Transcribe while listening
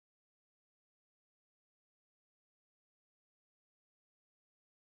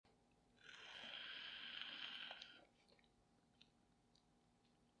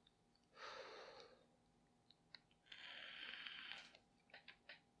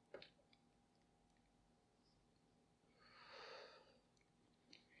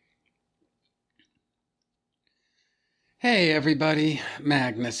Hey everybody,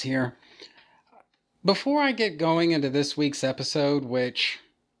 Magnus here. Before I get going into this week's episode, which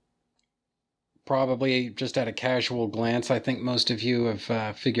probably just at a casual glance, I think most of you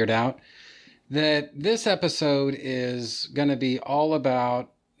have figured out, that this episode is going to be all about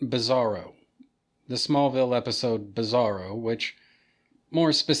Bizarro, the Smallville episode Bizarro, which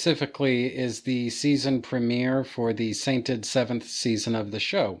more specifically is the season premiere for the sainted seventh season of the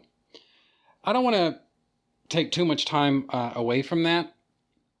show. I don't want to take too much time away from that,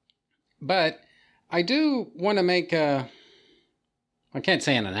 but I do want to make I can't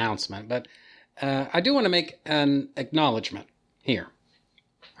say an announcement, but I do want to make an acknowledgement here.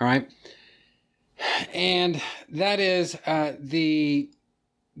 All right. And that is the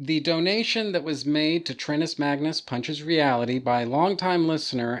donation that was made to Trentus Magnus Punches Reality by longtime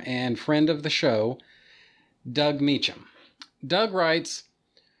listener and friend of the show, Doug Meacham. Doug writes,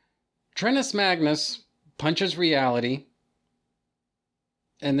 Trentus Magnus Punches Reality,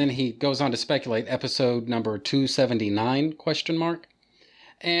 and then he goes on to speculate episode number 279, question mark.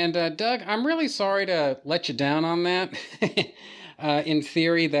 And Doug, I'm really sorry to let you down on that. In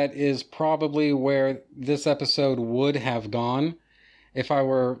theory, that is probably where this episode would have gone if I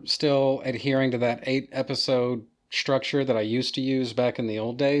were still adhering to that 8-episode structure that I used to use back in the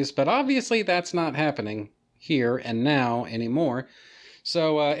old days. But obviously that's not happening here and now anymore.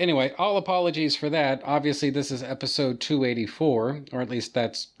 So anyway, all apologies for that. Obviously, this is episode 284, or at least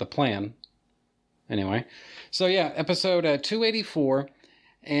that's the plan. Anyway, so yeah, episode 284.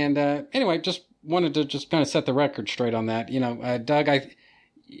 And anyway, just wanted to just kind of set the record straight on that. Doug,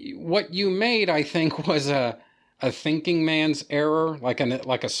 what you made, I think, was a thinking man's error, like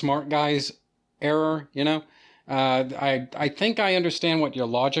a smart guy's error. I think I understand what your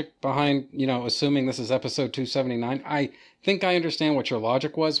logic behind, assuming this is episode 279. I think I understand what your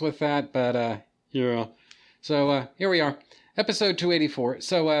logic was with that, but yeah. So here we are, episode 284.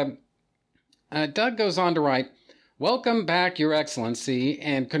 So Doug goes on to write, welcome back, Your Excellency,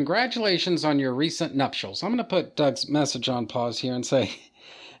 and congratulations on your recent nuptials. I'm going to put Doug's message on pause here and say,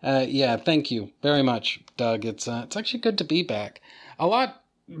 yeah, thank you very much, Doug. It's actually good to be back. A lot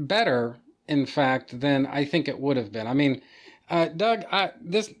better, in fact, than I think it would have been. I mean, Doug,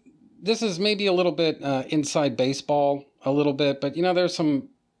 this is maybe a little bit inside baseball, a little bit, but there's some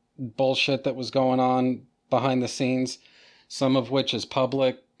bullshit that was going on behind the scenes, some of which is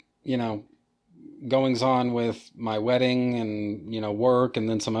public, goings on with my wedding and, work and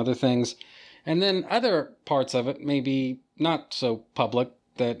then some other things. And then other parts of it maybe not so public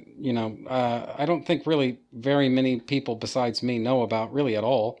that, I don't think really very many people besides me know about really at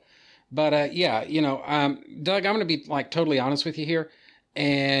all. But yeah, Doug, I'm going to be totally honest with you here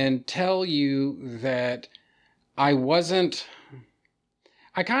and tell you that I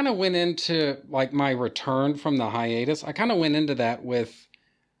kind of went into my return from the hiatus. I kind of went into that with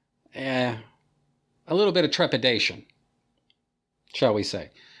a little bit of trepidation, shall we say.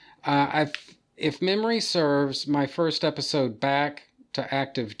 If memory serves, my first episode back to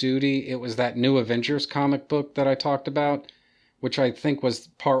active duty, it was that New Avengers comic book that I talked about, which I think was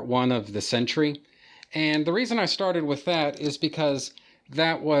part 1 of The Century. And the reason I started with that is because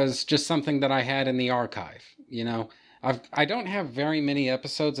that was just something that I had in the archive. I don't have very many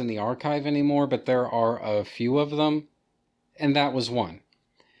episodes in the archive anymore, but there are a few of them, and that was one.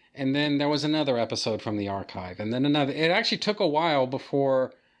 And then there was another episode from the archive, and then another. It actually took a while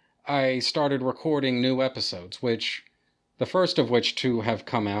before I started recording new episodes, the first of which 2 have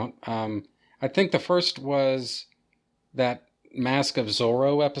come out. I think the first was that Mask of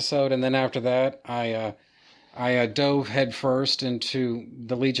Zorro episode, and then after that, I dove headfirst into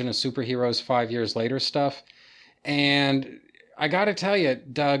the Legion of Superheroes 5 years later stuff. And I gotta tell you,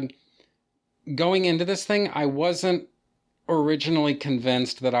 Doug, going into this thing, I wasn't originally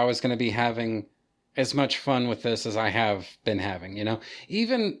convinced that I was going to be having as much fun with this as I have been having,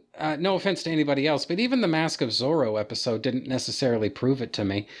 Even, no offense to anybody else, but even the Mask of Zorro episode didn't necessarily prove it to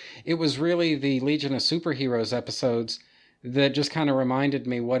me. It was really the Legion of Superheroes episodes that just kind of reminded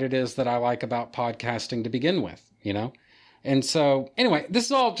me what it is that I like about podcasting to begin with, And so, anyway, this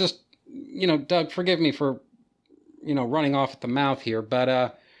is all just, Doug, forgive me for, running off at the mouth here,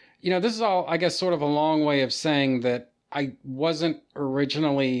 but, this is all, I guess, sort of a long way of saying that I wasn't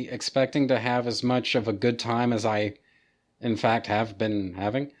originally expecting to have as much of a good time as I, in fact, have been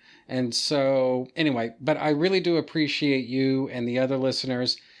having. And so, anyway, but I really do appreciate you and the other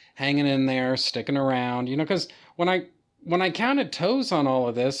listeners hanging in there, sticking around, because when I counted toes on all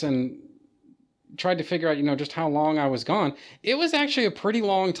of this and tried to figure out, just how long I was gone, it was actually a pretty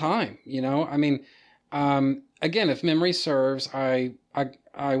long time, I mean, again, if memory serves, I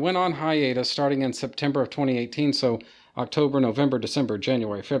went on hiatus starting in September of 2018, so October, November, December,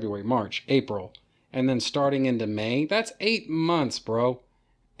 January, February, March, April, and then starting into May. That's 8 months, bro.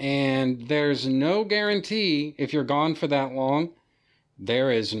 And there's no guarantee if you're gone for that long.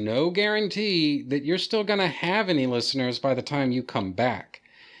 There is no guarantee that you're still going to have any listeners by the time you come back.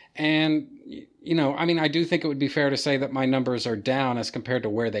 And, I do think it would be fair to say that my numbers are down as compared to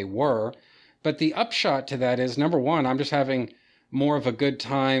where they were. But the upshot to that is, number one, I'm just having more of a good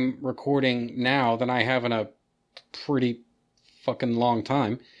time recording now than I have in a pretty fucking long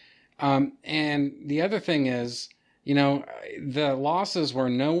time. And the other thing is, the losses were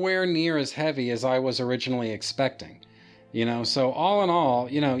nowhere near as heavy as I was originally expecting. So all in all,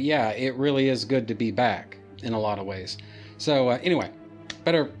 it really is good to be back in a lot of ways. So anyway,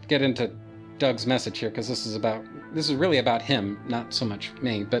 better get into Doug's message here, because this is really about him, not so much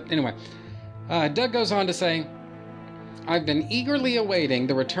me. But anyway, Doug goes on to say, I've been eagerly awaiting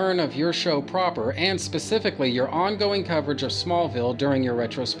the return of your show proper, and specifically your ongoing coverage of Smallville during your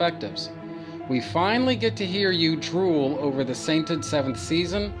retrospectives. We finally get to hear you drool over the sainted 7th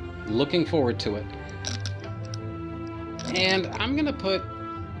season. Looking forward to it. And I'm going to put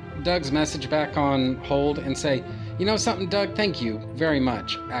Doug's message back on hold and say, something, Doug, thank you very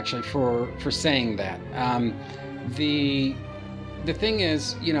much, actually, for saying that. The thing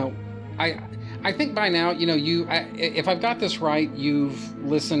is, I think by now, if I've got this right, you've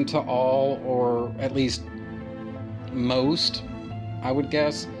listened to all, or at least most, I would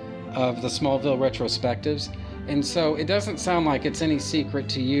guess, of the Smallville retrospectives. And so it doesn't sound like it's any secret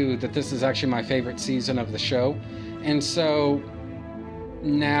to you that this is actually my favorite season of the show. And so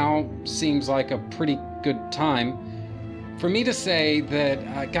now seems like a pretty good time for me to say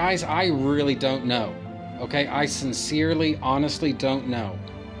that, guys, I really don't know. Okay, I sincerely, honestly don't know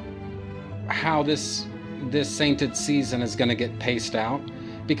how this sainted season is going to get paced out,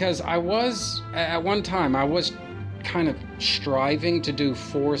 because at one time I was kind of striving to do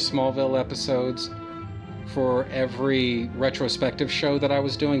 4 Smallville episodes for every retrospective show that I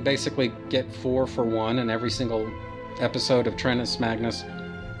was doing. Basically get 4 for 1 in every single episode of Trennis Magnus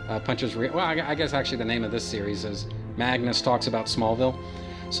Punches Well, I guess actually the name of this series is Magnus Talks About Smallville.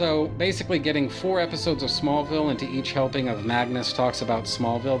 So basically getting 4 episodes of Smallville into each helping of Magnus Talks About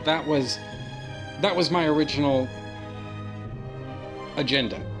Smallville, that was my original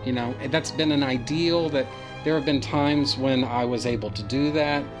agenda. That's been an ideal. That there have been times when I was able to do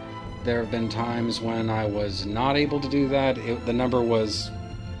that. There have been times when I was not able to do that. The number was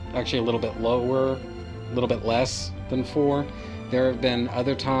actually a little bit lower, a little bit less than 4. There have been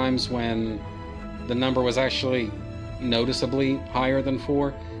other times when the number was actually noticeably higher than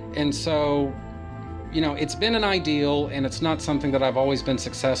 4. And so, it's been an ideal, and it's not something that I've always been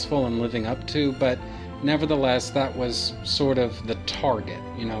successful in living up to, but nevertheless, that was sort of the target.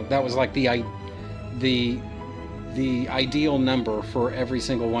 That was like the ideal number for every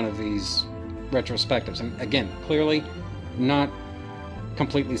single one of these retrospectives. And again, clearly not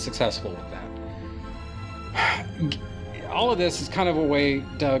completely successful with that. All of this is kind of a way,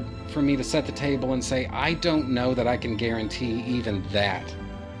 Doug, for me to set the table and say, I don't know that I can guarantee even that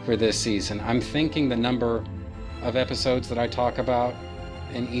for this season. I'm thinking the number of episodes that I talk about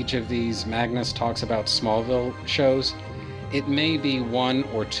in each of these Magnus Talks About Smallville shows, it may be 1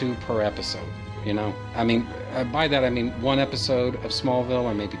 or 2 per episode. By that I mean 1 episode of Smallville,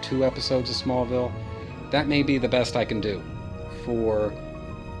 or maybe 2 episodes of Smallville. That may be the best I can do for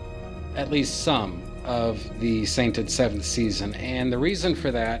at least some of the sainted 7th season. And the reason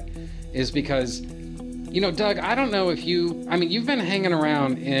for that is because, Doug, I don't know if you've been hanging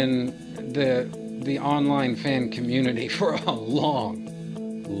around in the online fan community for a long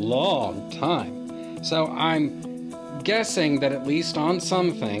time. So I'm guessing that at least on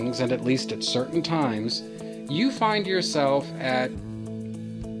some things, and at least at certain times, you find yourself at,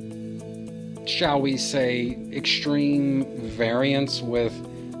 shall we say, extreme variance with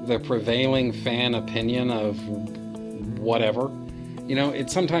the prevailing fan opinion of whatever.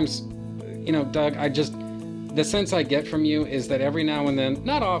 It's sometimes, Doug, the sense I get from you is that every now and then,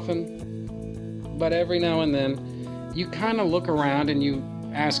 not often, but every now and then, you kind of look around and you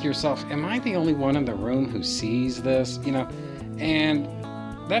ask yourself, am I the only one in the room who sees this? And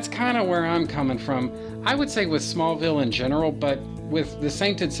that's kind of where I'm coming from. I would say with Smallville in general, but with the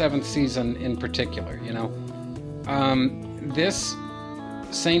sainted 7th season in particular, this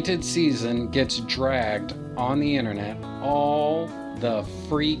sainted season gets dragged on the internet all the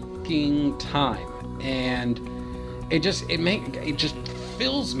freaking time, and it just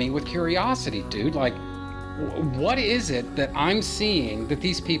fills me with curiosity, dude. Like, what is it that I'm seeing that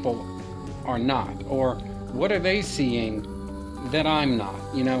these people are not, or what are they seeing that I'm not,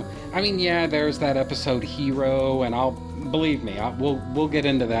 you know. I mean, yeah, there's that episode Hero, and believe me, we'll get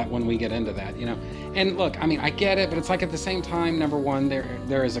into that when we get into that, you know. And look, I mean, I get it, but it's like at the same time, number one,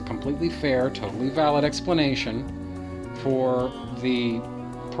 there is a completely fair, totally valid explanation for the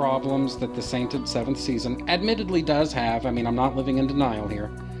problems that the Sainted Seventh Season admittedly does have. I mean, I'm not living in denial here.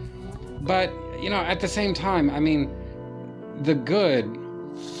 But, you know, at the same time, I mean, the good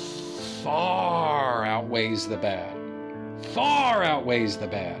far outweighs the bad. Far outweighs the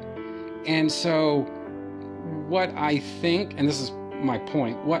bad. And so, what I think, and this is my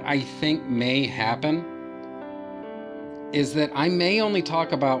point, what I think may happen is that I may only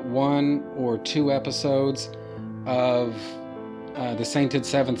talk about 1 or 2 episodes of the Sainted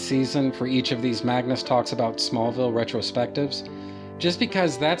Seventh Season for each of these Magnus Talks About Smallville retrospectives, just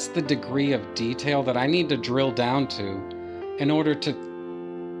because that's the degree of detail that I need to drill down to in order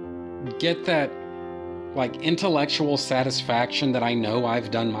to get that like intellectual satisfaction that I know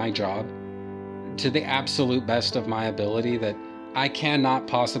I've done my job to the absolute best of my ability, that I cannot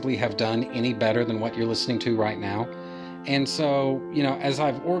possibly have done any better than what you're listening to right now. And so, you know, as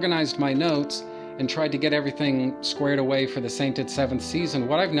I've organized my notes and tried to get everything squared away for the Sainted Seventh Season,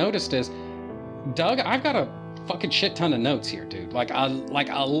 what I've noticed is, Doug, I've got a fucking shit ton of notes here, dude. Like a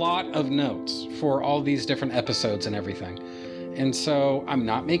lot of notes for all these different episodes and everything. And so I'm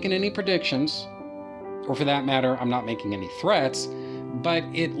not making any predictions, or for that matter, I'm not making any threats, but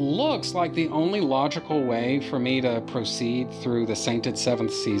it looks like the only logical way for me to proceed through the Sainted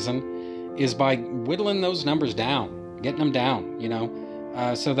Seventh Season is by whittling those numbers down, getting them down, you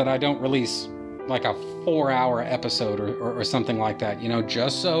know, so that I don't release like a 4-hour episode or something like that, you know,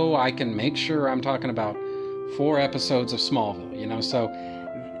 just so I can make sure I'm talking about 4 episodes of Smallville, you know. So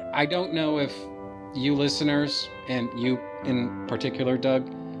I don't know if you listeners, and you in particular, Doug,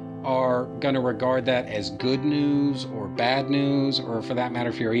 are going to regard that as good news or bad news, or for that matter,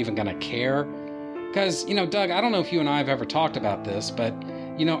 if you're even going to care. Because, you know, Doug, I don't know if you and I have ever talked about this, but,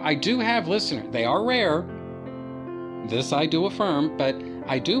 you know, I do have listeners. They are rare. This I do affirm, but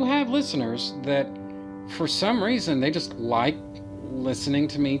I do have listeners that, for some reason, they just like listening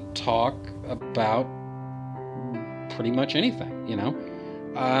to me talk about pretty much anything, you know.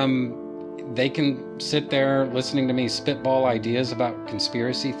 They can sit there listening to me spitball ideas about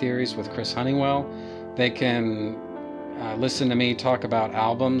conspiracy theories with Chris Honeywell. They can listen to me talk about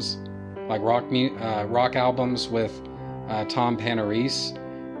albums, like rock albums with Tom Panarese.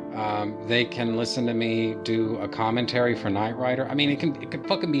 They can listen to me do a commentary for Knight Rider. I mean, it could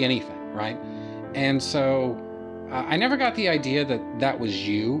fucking be anything, right? And so I never got the idea that was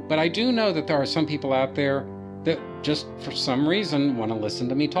you, but I do know that there are some people out there that just for some reason want to listen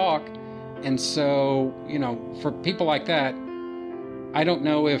to me talk. And so, you know, for people like that, I don't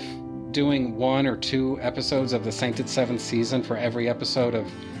know if doing 1 or 2 episodes of the Sainted Seventh Season for every episode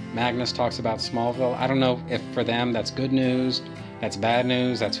of Magnus Talks About Smallville, I don't know if for them that's good news, that's bad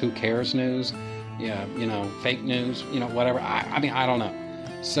news, that's who cares news, yeah, you know, fake news, you know, whatever. I mean, I don't know.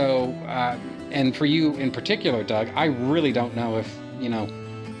 So, and for you in particular, Doug, I really don't know if, you know,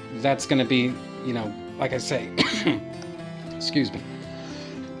 that's going to be, you know, like I say, excuse me,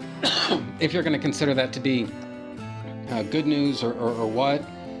 if you're going to consider that to be good news or what.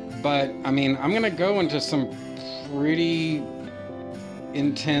 But, I mean, I'm going to go into some pretty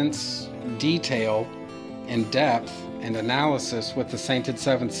intense detail and depth and analysis with the Sainted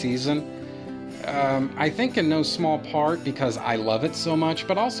Seventh Season. I think in no small part because I love it so much,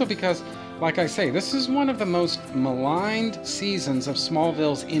 but also because, like I say, this is one of the most maligned seasons of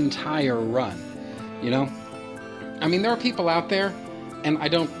Smallville's entire run. You know? I mean, there are people out there, and I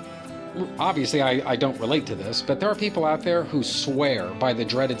don't relate to this, but there are people out there who swear by the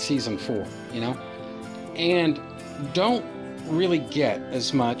dreaded season 4, you know, and don't really get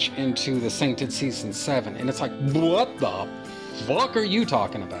as much into the Sainted season 7. And it's like, what the fuck are you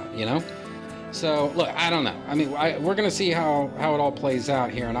talking about, you know? So, look, I don't know. I mean, we're going to see how it all plays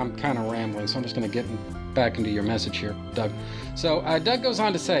out here, and I'm kind of rambling, so I'm just going to get back into your message here, Doug. So, Doug goes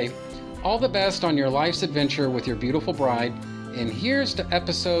on to say, all the best on your life's adventure with your beautiful bride. And here's to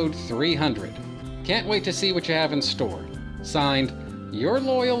episode 300. Can't wait to see what you have in store. Signed, your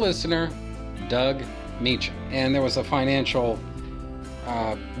loyal listener, Doug Meacham. And there was a financial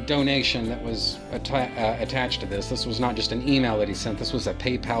donation that was attached to this. This was not just an email that he sent. This was a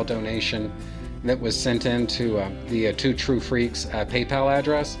PayPal donation that was sent in to the Two True Freaks PayPal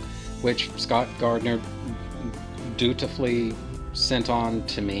address, which Scott Gardner dutifully sent on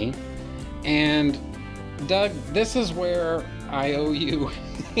to me. And Doug, this is where I owe you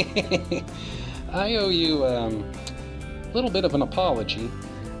a little bit of an apology.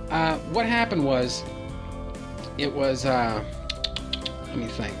 What happened was, it was let me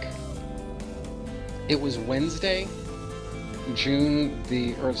think. It was Wednesday,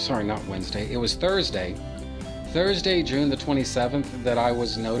 not Wednesday. It was Thursday, June the 27th, that I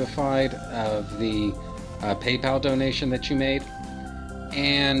was notified of the PayPal donation that you made.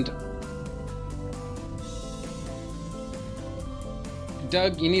 And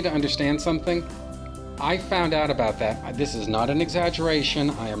Doug, you need to understand something. I found out about that. This is not an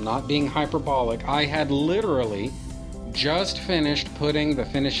exaggeration. I am not being hyperbolic. I had literally just finished putting the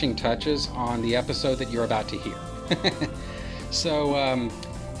finishing touches on the episode that you're about to hear. So,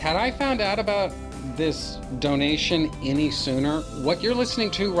 had I found out about this donation any sooner, what you're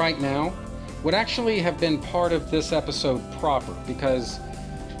listening to right now would actually have been part of this episode proper, because,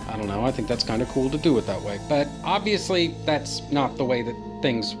 I don't know, I think that's kind of cool to do it that way. But obviously, that's not the way that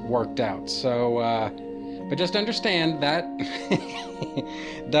things worked out. So, but just understand that,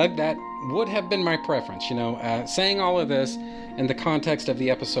 Doug, that would have been my preference, saying all of this in the context of the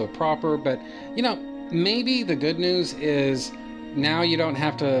episode proper. But, maybe the good news is now you don't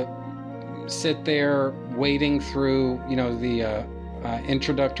have to sit there waiting through, the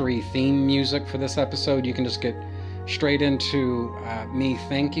introductory theme music for this episode. You can just get straight into me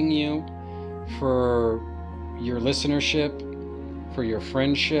thanking you for your listenership, for your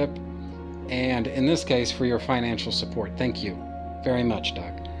friendship, and in this case, for your financial support. Thank you very much,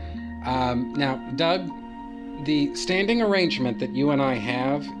 Doug. Now, Doug, the standing arrangement that you and I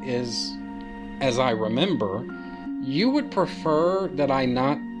have is, as I remember, you would prefer that I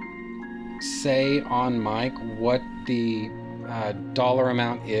not say on mic what the dollar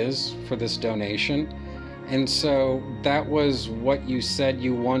amount is for this donation. And so that was what you said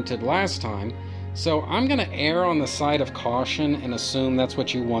you wanted last time. So I'm going to err on the side of caution and assume that's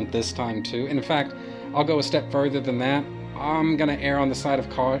what you want this time too. And in fact, I'll go a step further than that. I'm going to err on the side of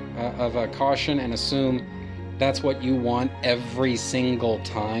caution and assume that's what you want every single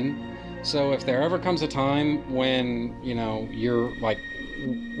time. So if there ever comes a time when, you're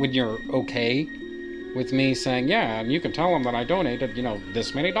okay with me saying, yeah, and you can tell them that I donated,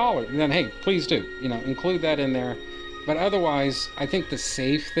 this many dollars, then hey, please do, include that in there. But otherwise, I think the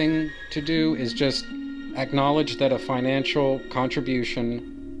safe thing to do is just acknowledge that a financial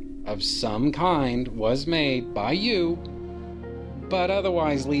contribution of some kind was made by you, but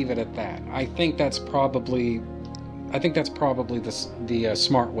otherwise leave it at that. I think that's probably the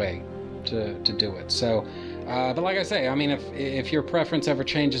smart way to do it. So, but like I say, I mean, if your preference ever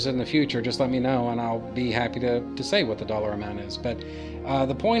changes in the future, just let me know and I'll be happy to say what the dollar amount is. But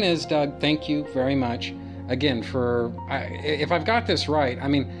the point is, Doug, thank you very much again if I've got this right. I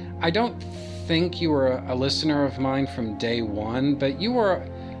mean, I don't think you were a listener of mine from day one, but you were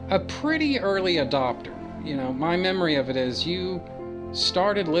a pretty early adopter. My memory of it is you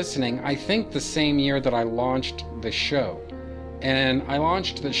started listening, I think, the same year that I launched the show. And I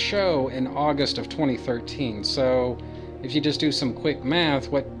launched the show in August of 2013. So if you just do some quick math,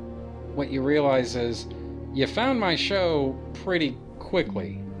 what you realize is you found my show pretty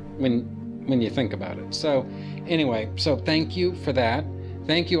quickly when you think about it. So anyway, so thank you for that.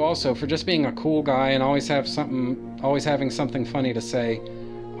 Thank you also for just being a cool guy and always having something funny to say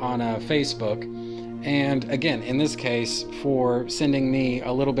on Facebook. And again, in this case, for sending me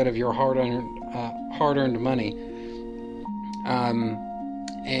a little bit of your hard-earned money.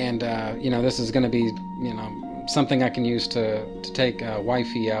 This is going to be, something I can use to take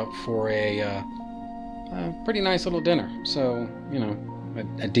wifey out for a pretty nice little dinner. So,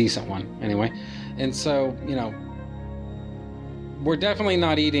 a decent one anyway. And so, we're definitely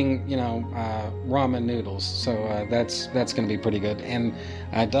not eating, ramen noodles. So that's going to be pretty good. And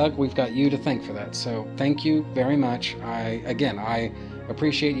Doug, we've got you to thank for that. So thank you very much. I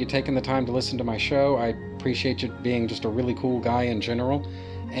appreciate you taking the time to listen to my show. I appreciate you being just a really cool guy in general.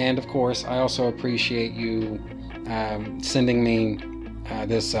 And of course, I also appreciate you sending me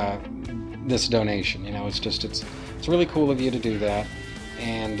this donation. It's really cool of you to do that.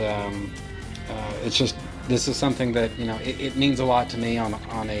 And this is something that, it means a lot to me on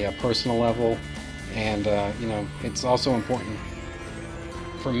a personal level. And, it's also important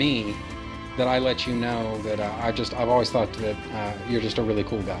for me that I let you know that I've always thought that you're just a really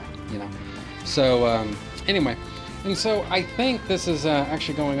cool guy, So anyway, and so I think this is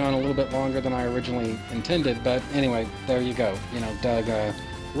actually going on a little bit longer than I originally intended, but anyway, there you go. Doug, a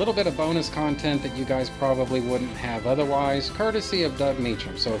little bit of bonus content that you guys probably wouldn't have otherwise, courtesy of Doug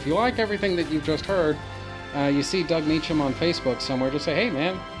Meacham. So if you like everything that you've just heard, you see Doug Meacham on Facebook somewhere, just say, hey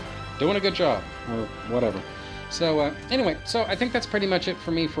man, doing a good job, or whatever. So anyway, so I think that's pretty much it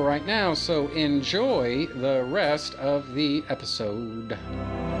for me for right now. So enjoy the rest of the episode.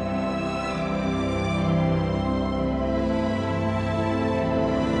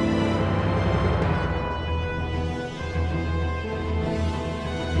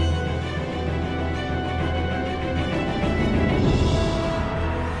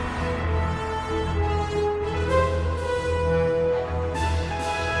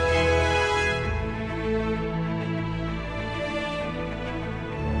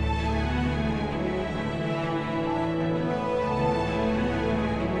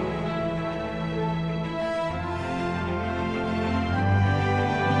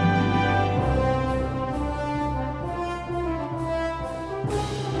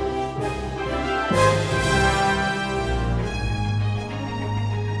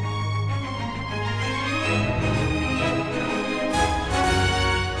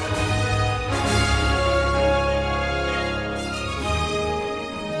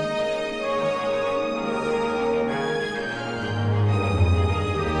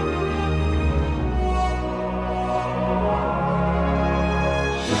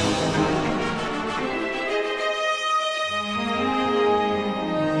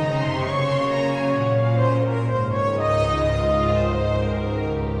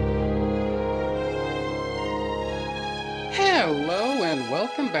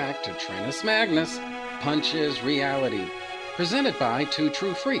 welcome back to Trennis Magnus Punches Reality, presented by Two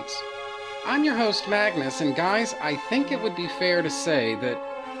True Freaks. I'm your host Magnus, and guys, I think it would be fair to say that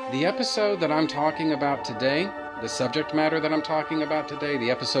the episode that I'm talking about today, the subject matter that I'm talking about today,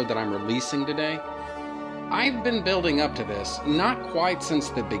 the episode that I'm releasing today, I've been building up to this, not quite since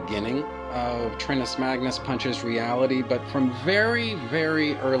the beginning of Trennis Magnus Punches Reality, but from very,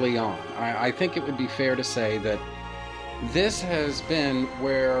 very early on. I think it would be fair to say that this has been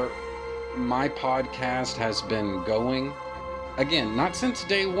where my podcast has been going. Again, not since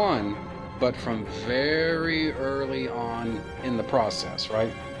day one, but from very early on in the process,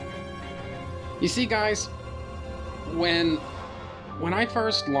 right? You see, guys, when I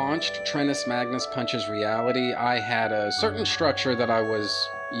first launched Trennis Magnus Punches Reality, I had a certain structure that I was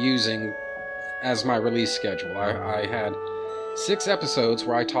using as my release schedule. I had 6 episodes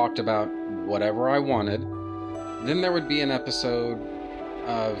where I talked about whatever I wanted. Then there would be an episode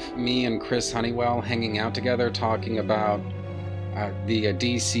of me and Chris Honeywell hanging out together talking about the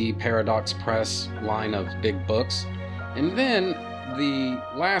DC Paradox Press line of big books. And then the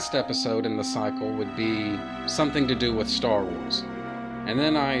last episode in the cycle would be something to do with Star Wars. And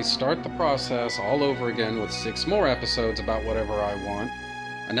then I start the process all over again with 6 more episodes about whatever I want.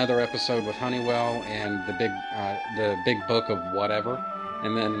 Another episode with Honeywell and the big book of whatever.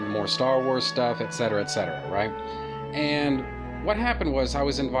 And then more Star Wars stuff, etc., right? And what happened was I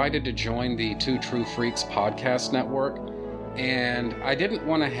was invited to join the Two True Freaks podcast network, and I didn't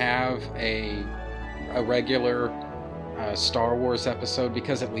want to have a regular Star Wars episode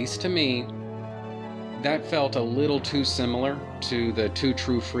because, at least to me, that felt a little too similar to the Two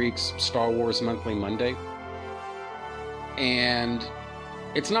True Freaks Star Wars Monthly Monday. And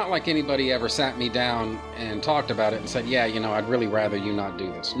it's not like anybody ever sat me down and talked about it and said, yeah, I'd really rather you not do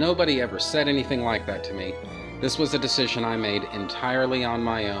this. Nobody ever said anything like that to me. This was a decision I made entirely on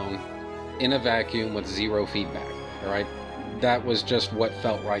my own, in a vacuum with 0 feedback, all right? That was just what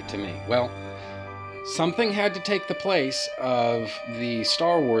felt right to me. Well, something had to take the place of the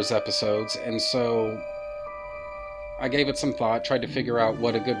Star Wars episodes, and so I gave it some thought, tried to figure out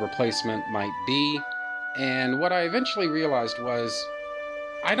what a good replacement might be, and what I eventually realized was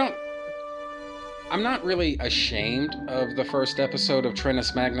I'm not really ashamed of the first episode of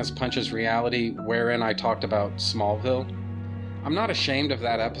Trennis Magnus Punches Reality, wherein I talked about Smallville. I'm not ashamed of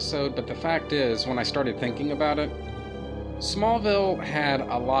that episode, but the fact is, when I started thinking about it, Smallville had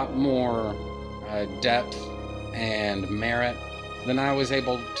a lot more depth and merit than I was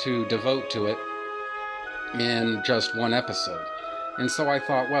able to devote to it in just one episode. And so I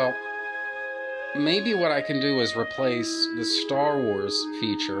thought, well, maybe what I can do is replace the Star Wars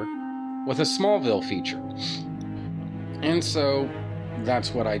feature with a Smallville feature. And so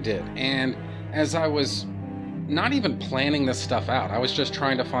that's what I did. And as I was not even planning this stuff out, I was just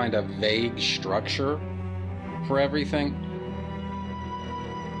trying to find a vague structure for everything.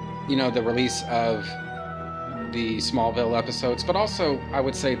 The release of the Smallville episodes, but also I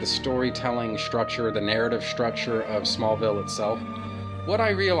would say the storytelling structure, the narrative structure of Smallville itself. What I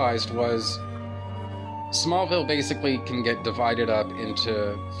realized was Smallville basically can get divided up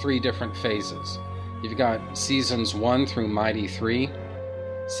into 3 different phases. You've got seasons 1 through Mighty 3,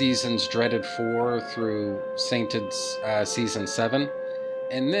 seasons Dreaded 4 through Sainted season 7,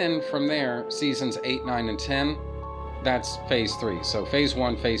 and then from there, seasons 8, 9, and 10, that's phase 3. So phase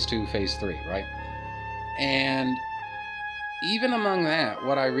 1, phase 2, phase 3, right? And even among that,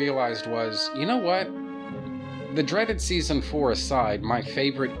 what I realized was, you know what? The Dreaded Season 4 aside, my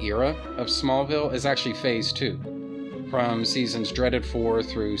favorite era of Smallville is actually Phase 2, from seasons Dreaded 4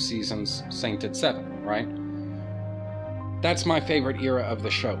 through seasons Sainted 7, right? That's my favorite era of the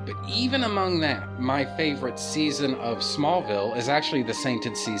show. But even among that, my favorite season of Smallville is actually the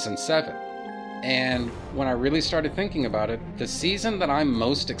Sainted Season 7. And when I really started thinking about it, the season that I'm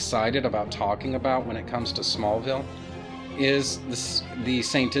most excited about talking about when it comes to Smallville is the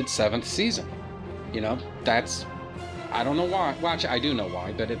Sainted 7th season. That's, I don't know why. Well, actually, I do know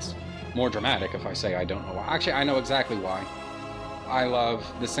why, but it's more dramatic if I say I don't know why. Actually, I know exactly why I love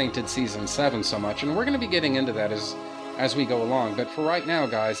the Sainted Season 7 so much, and we're going to be getting into that as we go along. But for right now,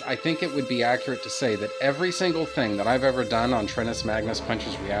 guys, I think it would be accurate to say that every single thing that I've ever done on Trennis Magnus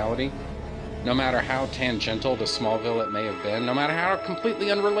Punches Reality, no matter how tangential to Smallville it may have been, no matter how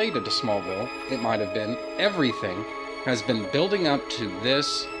completely unrelated to Smallville it might have been, everything has been building up to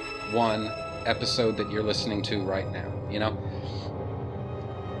this one episode that you're listening to right now,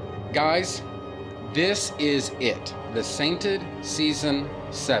 Guys, this is it. The Sainted Season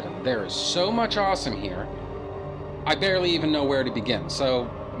 7. There is so much awesome here. I barely even know where to begin, so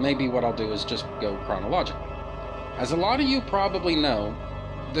maybe what I'll do is just go chronologically. As a lot of you probably know,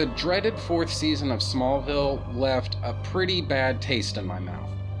 the dreaded fourth season of Smallville left a pretty bad taste in my mouth.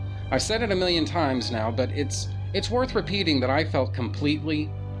 I've said it a million times now, but it's worth repeating that I felt completely,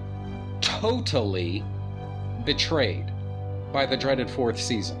 totally betrayed by the dreaded fourth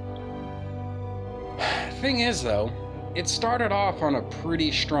season. Thing is, though, it started off on a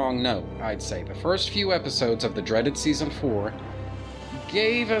pretty strong note, I'd say. The first few episodes of the dreaded season 4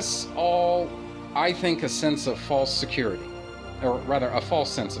 gave us all, I think, a sense of false security, or rather a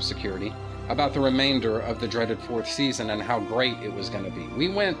false sense of security, about the remainder of the dreaded fourth season and how great it was going to be. We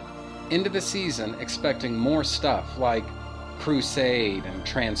went into the season expecting more stuff like Crusade and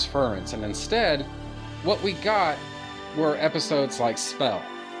Transference, and instead, what we got were episodes like Spell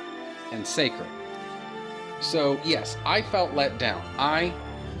and Sacred. So yes, I felt let down. I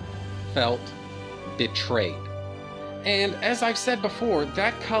felt betrayed. And as I've said before,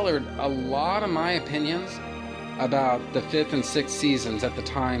 that colored a lot of my opinions about the 5th and 6th seasons at the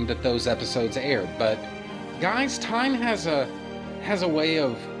time that those episodes aired. But guys, time has a way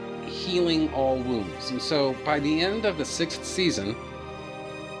of healing all wounds. And so by the end of the 6th season,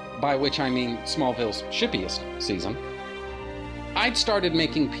 by which I mean Smallville's shippiest season, I'd started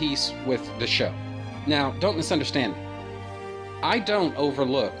making peace with the show. Now, don't misunderstand me. I don't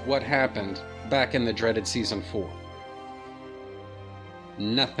overlook what happened back in the dreaded season 4.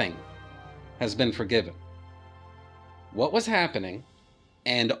 Nothing has been forgiven. What was happening,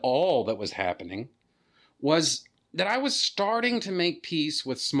 and all that was happening, was that I was starting to make peace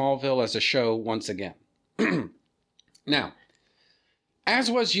with Smallville as a show once again. Now,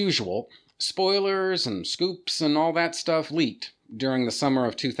 as was usual, spoilers and scoops and all that stuff leaked during the summer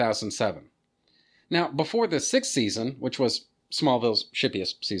of 2007. Now, before the 6th season, which was Smallville's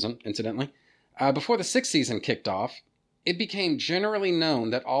shippiest season, incidentally, before the 6th season kicked off, it became generally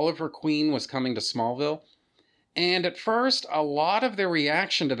known that Oliver Queen was coming to Smallville, and at first, a lot of the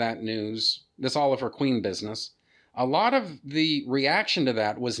reaction to that news, this Oliver Queen business, a lot of the reaction to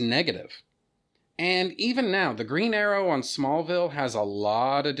that was negative. And even now, the Green Arrow on Smallville has a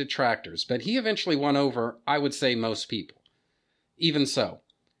lot of detractors, but he eventually won over, I would say, most people. Even so,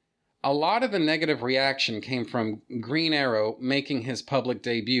 a lot of the negative reaction came from Green Arrow making his public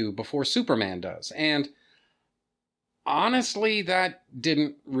debut before Superman does, and honestly, that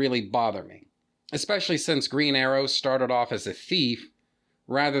didn't really bother me, especially since Green Arrow started off as a thief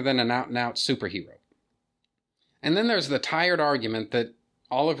rather than an out-and-out superhero. And then there's the tired argument that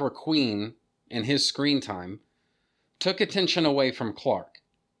Oliver Queen, in his screen time, took attention away from Clark.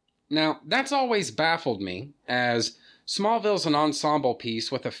 Now, that's always baffled me, as Smallville's an ensemble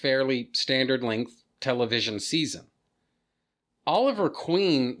piece with a fairly standard-length television season. Oliver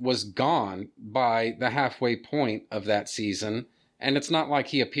Queen was gone by the halfway point of that season, and it's not like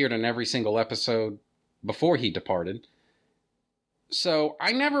he appeared in every single episode before he departed. So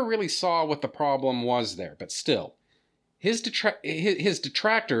I never really saw what the problem was there, but still, his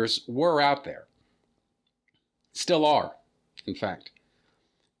detractors were out there. Still are, in fact.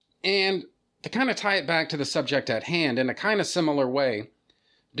 And to kind of tie it back to the subject at hand, in a kind of similar way,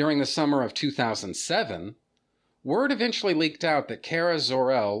 during the summer of 2007, word eventually leaked out that Kara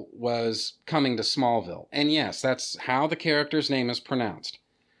Zor-El was coming to Smallville. And yes, that's how the character's name is pronounced.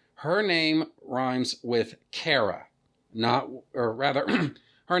 Her name rhymes with Kara,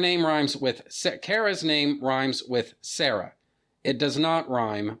 her name rhymes with, Kara's name rhymes with Sarah. It does not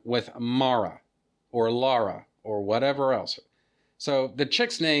rhyme with Mara, or Lara, or whatever else. So the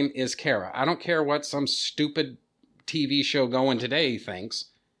chick's name is Kara. I don't care what some stupid TV show going today thinks.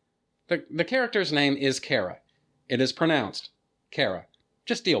 The character's name is Kara. It is pronounced Kara.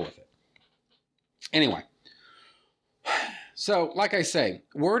 Just deal with it. Anyway. So, like I say,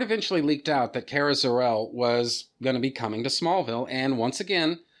 word eventually leaked out that Kara Zor-El was going to be coming to Smallville, and once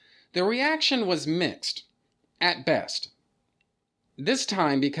again, the reaction was mixed, at best. This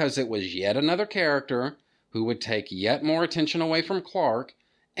time because it was yet another character who would take yet more attention away from Clark,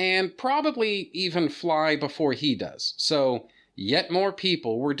 and probably even fly before he does. So, yet more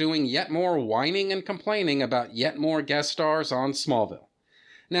people were doing yet more whining and complaining about yet more guest stars on Smallville.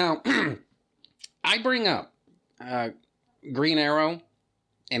 Now, I bring up Green Arrow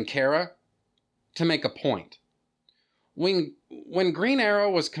and Kara to make a point. When Green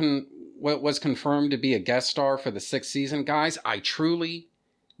Arrow was confirmed to be a guest star for the 6th season, guys, I truly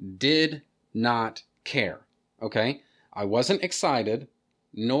did not care, okay? I wasn't excited,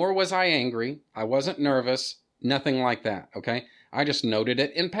 nor was I angry. I wasn't nervous, nothing like that, okay? I just noted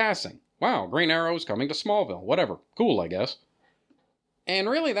it in passing. Wow, Green Arrow's coming to Smallville. Whatever. Cool, I guess. And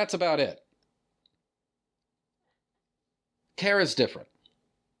really, that's about it. Kara's different.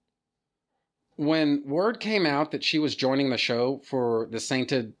 when word came out that she was joining the show for the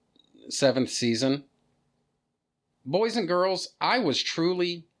Sainted 7th season, boys and girls, I was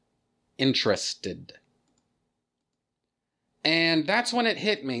truly interested. And that's when it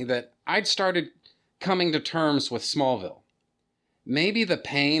hit me that I'd started coming to terms with Smallville. Maybe the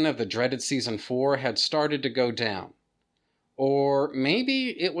pain of the dreaded season 4 had started to go down. Or maybe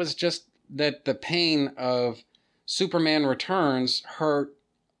it was just that the pain of Superman Returns hurt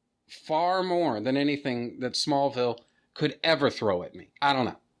far more than anything that Smallville could ever throw at me. I don't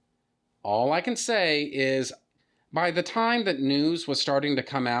know. All I can say is, by the time that news was starting to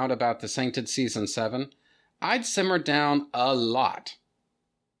come out about the Sainted Season 7, I'd simmered down a lot.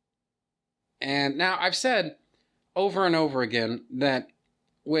 And now I've said over and over again that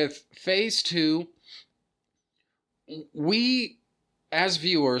with Phase 2, we as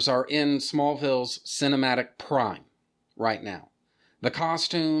viewers are in Smallville's cinematic prime right now. The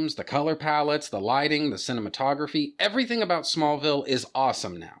costumes, the color palettes, the lighting, the cinematography, everything about Smallville is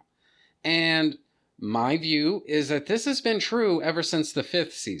awesome now. And my view is that this has been true ever since the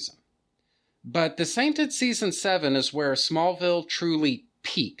 5th season. But the Sainted Season 7 is where Smallville truly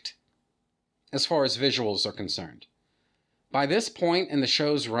peaked, as far as visuals are concerned. By this point in the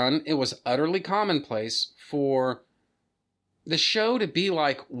show's run, it was utterly commonplace for the show to be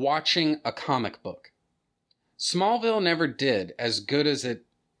like watching a comic book. Smallville never did as good as it,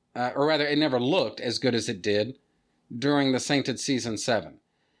 or rather, it never looked as good as it did during the Sainted Season 7.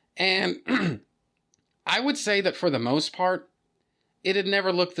 And I would say that for the most part, it had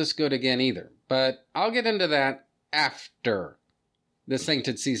never looked this good again either. But I'll get into that after the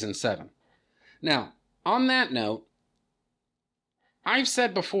Sainted Season 7. Now, on that note, I've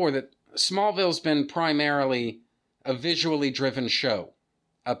said before that Smallville's been primarily a visually driven show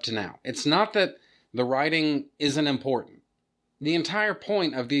up to now. It's not that the writing isn't important. The entire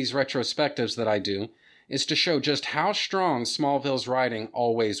point of these retrospectives that I do is to show just how strong Smallville's writing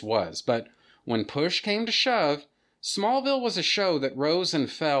always was. But when push came to shove, Smallville was a show that rose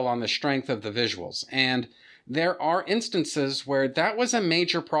and fell on the strength of the visuals, and there are instances where that was a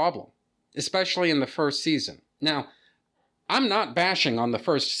major problem, especially in the first season. Now, I'm not bashing on the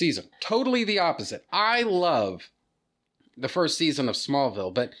first season. Totally the opposite. I love the first season of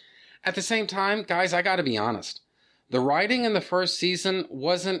Smallville, but at the same time, guys, I gotta be honest. The writing in the first season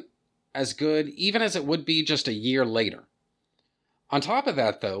wasn't as good, even as it would be just a year later. On top of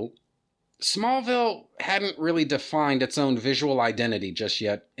that, though, Smallville hadn't really defined its own visual identity just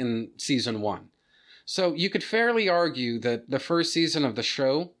yet in season 1. So you could fairly argue that the first season of the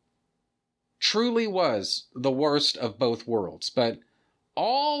show truly was the worst of both worlds. But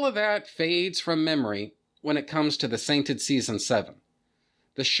all of that fades from memory when it comes to the Sainted Season 7.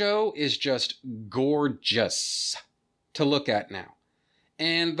 The show is just gorgeous to look at now.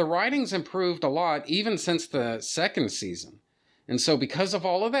 And the writing's improved a lot even since the second season. And so because of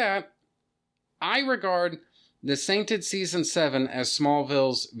all of that, I regard the Sainted Season 7 as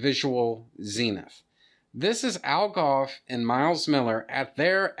Smallville's visual zenith. This is Al Gough and Miles Millar at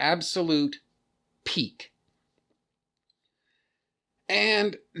their absolute peak.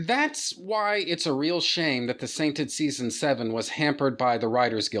 And that's why it's a real shame that the Sainted Season 7 was hampered by the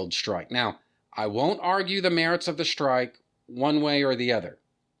Writers Guild strike. Now, I won't argue the merits of the strike one way or the other.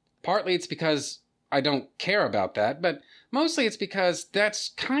 Partly it's because I don't care about that, but mostly it's because that's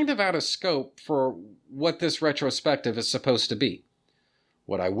kind of out of scope for what this retrospective is supposed to be.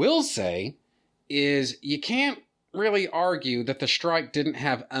 What I will say is you can't really argue that the strike didn't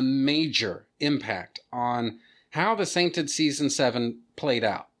have a major impact on how the Sainted Season 7 played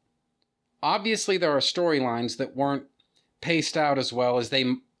out. Obviously, there are storylines that weren't paced out as well as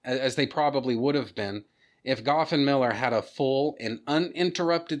they probably would have been if Gough and Millar had a full and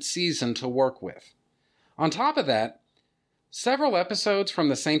uninterrupted season to work with. On top of that, several episodes from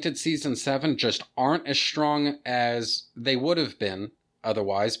the Sainted Season 7 just aren't as strong as they would have been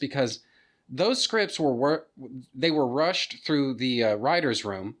otherwise because those scripts were rushed through the writer's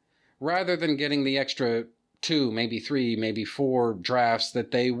room rather than getting the extra 2, maybe 3, maybe 4 drafts that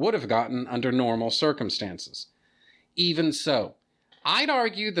they would have gotten under normal circumstances. Even so, I'd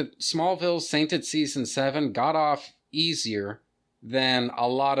argue that Smallville's Sainted Season 7 got off easier than a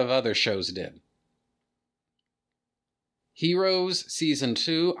lot of other shows did. Heroes Season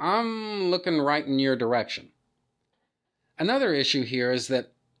 2, I'm looking right in your direction. Another issue here is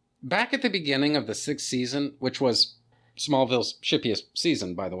that back at the beginning of the 6th season, which was Smallville's shippiest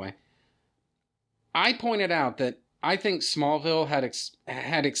season, by the way, I pointed out that I think Smallville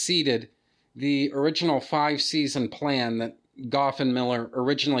had exceeded the original 5-season plan that Gough and Millar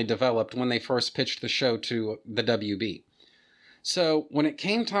originally developed when they first pitched the show to the WB. So when it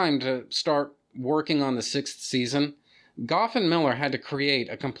came time to start working on the 6th season, Goff and Miller had to create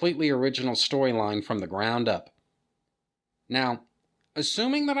a completely original storyline from the ground up. Now,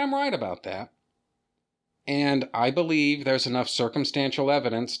 assuming that I'm right about that, and I believe there's enough circumstantial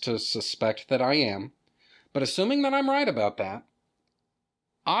evidence to suspect that I am, but assuming that I'm right about that,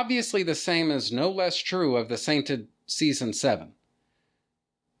 obviously the same is no less true of the Sainted Season 7.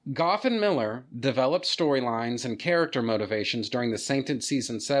 Goff and Miller developed storylines and character motivations during the Sainted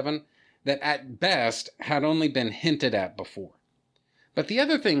Season 7 that at best had only been hinted at before. But the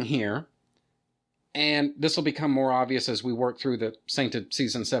other thing here, and this will become more obvious as we work through the Sainted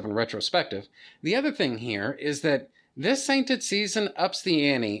Season 7 retrospective, the other thing here is that this Sainted Season ups the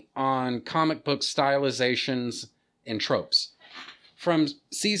ante on comic book stylizations and tropes. From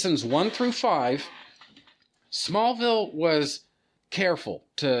seasons 1 through 5, Smallville was careful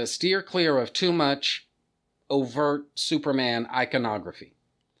to steer clear of too much overt Superman iconography.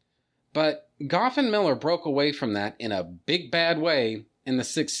 But Goff and Miller broke away from that in a big bad way in the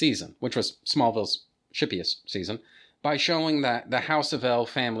 6th season, which was Smallville's shippiest season, by showing that the House of L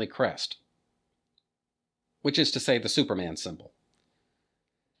family crest, which is to say the Superman symbol.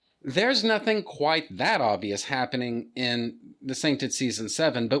 There's nothing quite that obvious happening in the Sainted Season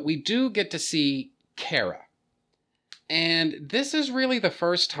 7, but we do get to see Kara. And this is really the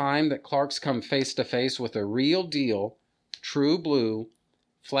first time that Clark's come face to face with a real deal, true blue,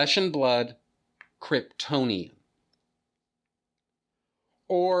 flesh and blood Kryptonian.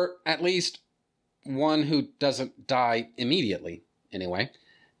 Or at least one who doesn't die immediately, anyway.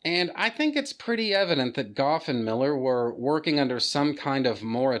 And I think it's pretty evident that Goff and Miller were working under some kind of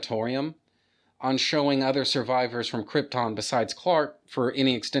moratorium on showing other survivors from Krypton besides Clark for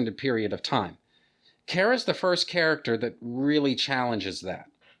any extended period of time. Kara's the first character that really challenges that.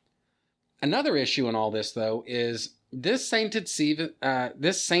 Another issue in all this, though, is this Sainted Season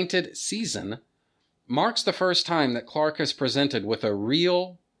marks the first time that Clark is presented with a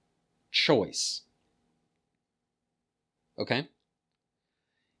real choice. Okay?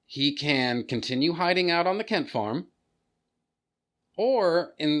 He can continue hiding out on the Kent farm,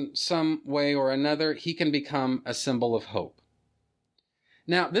 or in some way or another, he can become a symbol of hope.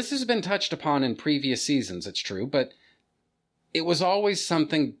 Now, this has been touched upon in previous seasons, it's true, but it was always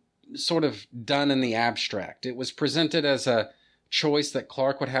something sort of done in the abstract. It was presented as a choice that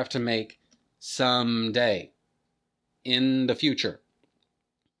Clark would have to make someday, in the future.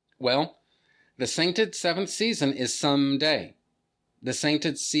 Well, the Sainted 7th season is someday. The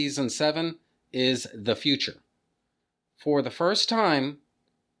Sainted Season 7 is the future. For the first time,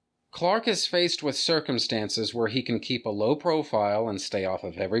 Clark is faced with circumstances where he can keep a low profile and stay off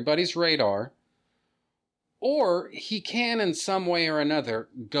of everybody's radar, or he can in some way or another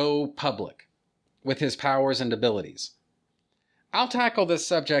go public with his powers and abilities. I'll tackle this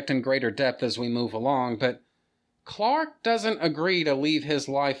subject in greater depth as we move along, but Clark doesn't agree to leave his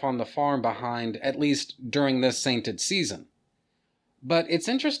life on the farm behind, at least during this Sainted Season. But it's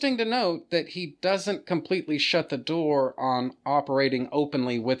interesting to note that he doesn't completely shut the door on operating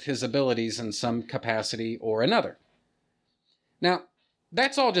openly with his abilities in some capacity or another. Now,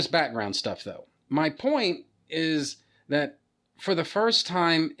 that's all just background stuff, though. My point is that for the first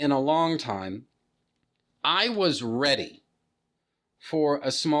time in a long time, I was ready for a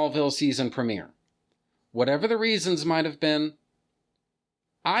Smallville season premiere. Whatever the reasons might have been,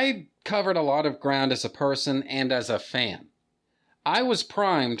 I covered a lot of ground as a person and as a fan. I was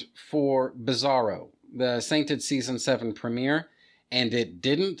primed for Bizarro, the Sainted Season 7 premiere, and it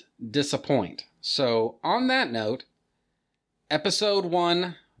didn't disappoint. So, on that note, Episode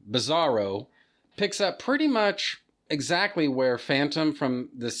 1, Bizarro, picks up pretty much exactly where Phantom from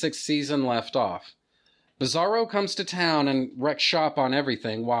the 6th season left off. Bizarro comes to town and wrecks shop on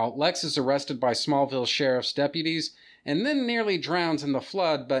everything, while Lex is arrested by Smallville Sheriff's deputies and then nearly drowns in the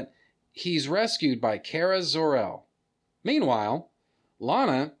flood, but he's rescued by Kara Zor-El. Meanwhile,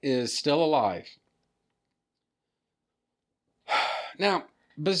 Lana is still alive. Now,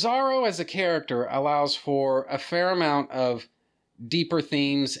 Bizarro as a character allows for a fair amount of deeper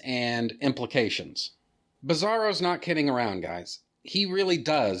themes and implications. Bizarro's not kidding around, guys. He really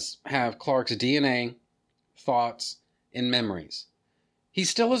does have Clark's DNA, thoughts, and memories.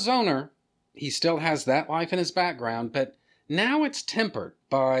 He's still a zoner. He still has that life in his background, but now it's tempered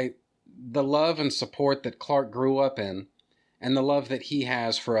by the love and support that Clark grew up in and the love that he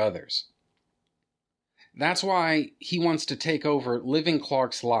has for others. That's why he wants to take over living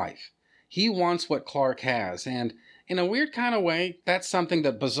Clark's life. He wants what Clark has, and in a weird kind of way, that's something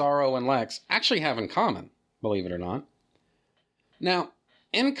that Bizarro and Lex actually have in common, believe it or not. Now,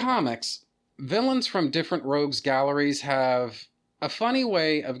 in comics, villains from different rogues galleries have a funny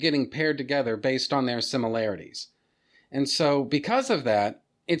way of getting paired together based on their similarities. And so, because of that,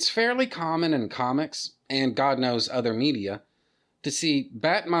 it's fairly common in comics, and God knows other media, to see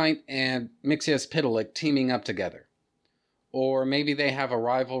Bat-Mite and Mxyzptlk teaming up together. Or maybe they have a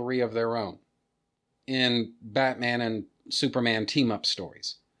rivalry of their own in Batman and Superman team-up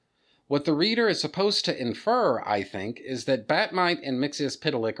stories. What the reader is supposed to infer, I think, is that Bat-Mite and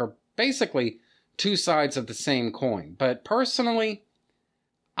Mxyzptlk are basically two sides of the same coin. But personally,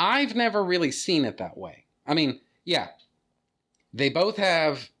 I've never really seen it that way. I mean, yeah, they both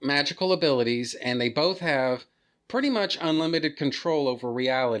have magical abilities, and they both have pretty much unlimited control over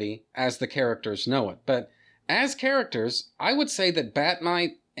reality as the characters know it. But as characters, I would say that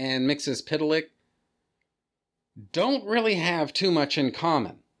Bat-Mite and Mxyzptlk don't really have too much in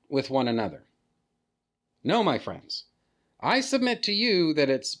common with one another. No, my friends. I submit to you that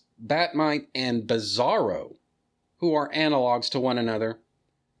it's Bat-Mite and Bizarro who are analogs to one another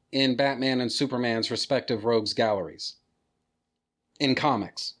in Batman and Superman's respective rogues galleries. In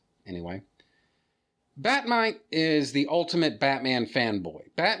comics, anyway. Bat-Mite is the ultimate Batman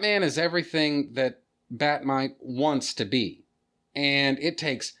fanboy. Batman is everything that Bat-Mite wants to be. And it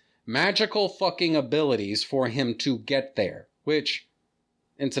takes magical fucking abilities for him to get there, which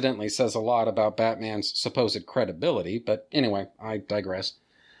incidentally says a lot about Batman's supposed credibility, but anyway, I digress.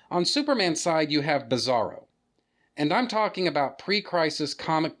 On Superman's side, you have Bizarro. And I'm talking about pre-crisis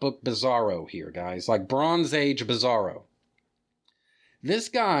comic book Bizarro here, guys, like Bronze Age Bizarro. This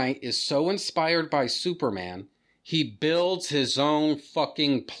guy is so inspired by Superman, he builds his own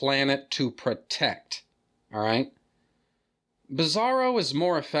fucking planet to protect. Alright? Bizarro is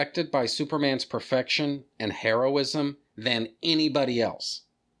more affected by Superman's perfection and heroism than anybody else.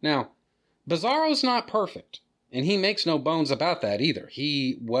 Now, Bizarro's not perfect, and he makes no bones about that either.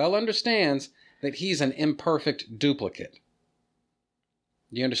 He well understands that he's an imperfect duplicate.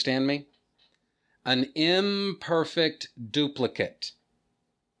 Do you understand me? An imperfect duplicate.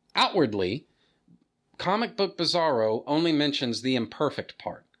 Outwardly, comic book Bizarro only mentions the imperfect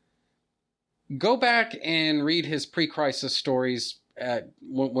part. Go back and read his pre-crisis stories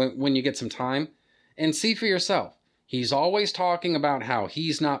when you get some time and see for yourself. He's always talking about how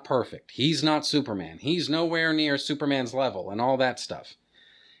he's not perfect. He's not Superman. He's nowhere near Superman's level and all that stuff.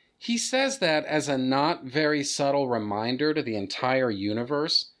 He says that as a not very subtle reminder to the entire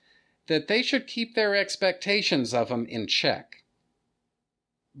universe that they should keep their expectations of him in check.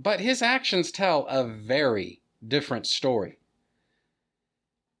 But his actions tell a very different story.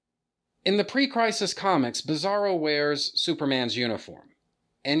 In the pre-crisis comics, Bizarro wears Superman's uniform.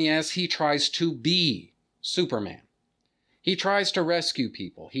 And yes, he tries to be Superman. He tries to rescue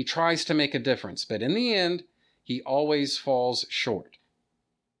people. He tries to make a difference. But in the end, he always falls short.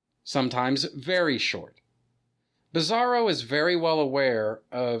 Sometimes very short. Bizarro is very well aware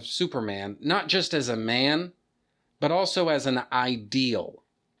of Superman, not just as a man, but also as an ideal.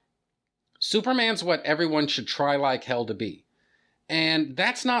 Superman's what everyone should try like hell to be. And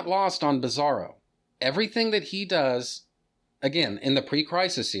that's not lost on Bizarro. Everything that he does, again, in the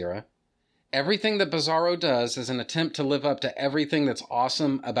pre-crisis era, everything that Bizarro does is an attempt to live up to everything that's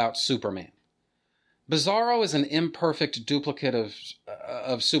awesome about Superman. Bizarro is an imperfect duplicate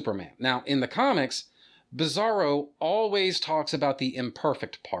of Superman. Now, in the comics, Bizarro always talks about the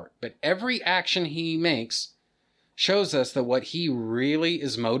imperfect part, but every action he makes shows us that what he really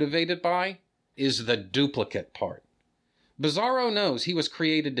is motivated by is the duplicate part. Bizarro knows he was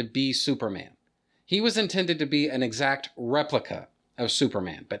created to be Superman. He was intended to be an exact replica of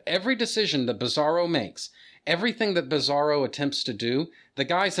Superman, but every decision that Bizarro makes, everything that Bizarro attempts to do, the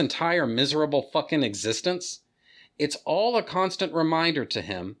guy's entire miserable fucking existence, it's all a constant reminder to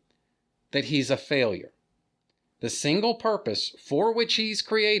him that he's a failure. The single purpose for which he's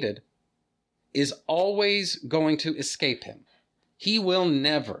created is always going to escape him. He will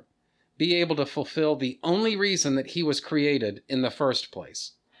never be able to fulfill the only reason that he was created in the first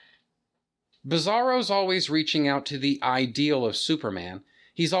place. Bizarro's always reaching out to the ideal of Superman.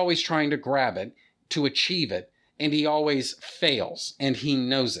 He's always trying to grab it, to achieve it, and he always fails, and he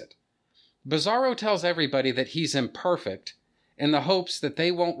knows it. Bizarro tells everybody that he's imperfect in the hopes that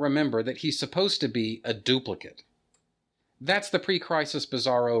they won't remember that he's supposed to be a duplicate. That's the pre-crisis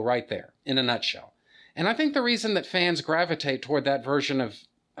Bizarro right there, in a nutshell. And I think the reason that fans gravitate toward that version of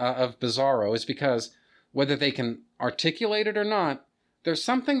Bizarro is because, whether they can articulate it or not, there's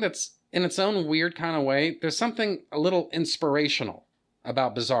something that's, in its own weird kind of way, there's something a little inspirational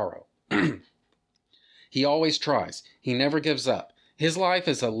about Bizarro. He always tries. He never gives up. His life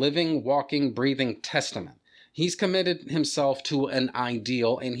is a living, walking, breathing testament. He's committed himself to an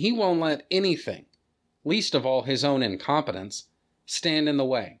ideal, and he won't let anything, least of all his own incompetence, stand in the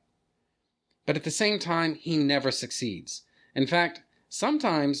way. But at the same time, he never succeeds. In fact,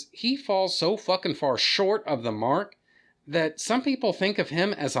 sometimes he falls so fucking far short of the mark that some people think of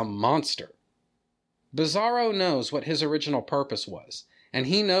him as a monster. Bizarro knows what his original purpose was, and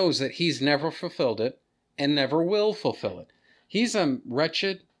he knows that he's never fulfilled it and never will fulfill it. He's a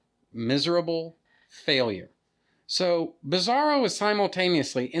wretched, miserable failure. So Bizarro is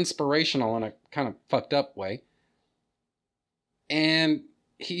simultaneously inspirational in a kind of fucked up way, and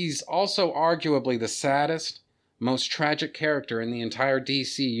he's also arguably the saddest, most tragic character in the entire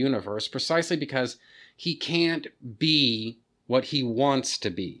DC universe, precisely because he can't be what he wants to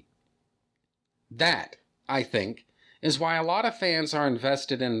be. That, I think, is why a lot of fans are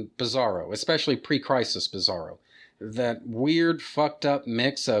invested in Bizarro, especially pre-Crisis Bizarro. That weird, fucked up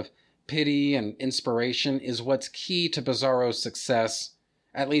mix of pity and inspiration is what's key to Bizarro's success,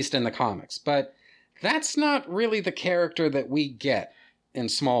 at least in the comics. But that's not really the character that we get in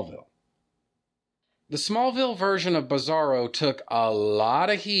Smallville. The Smallville version of Bizarro took a lot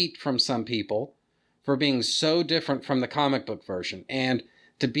of heat from some people for being so different from the comic book version. And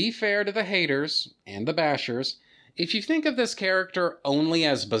to be fair to the haters and the bashers, if you think of this character only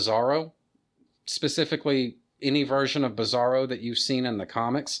as Bizarro, specifically any version of Bizarro that you've seen in the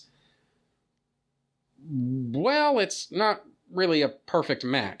comics, well, it's not really a perfect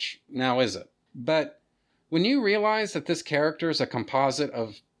match, now is it? But when you realize that this character is a composite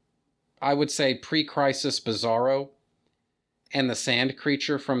of, I would say, pre-Crisis Bizarro and the Sand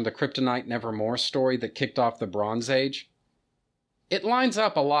Creature from the Kryptonite Nevermore story that kicked off the Bronze Age, it lines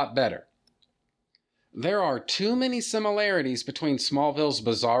up a lot better. There are too many similarities between Smallville's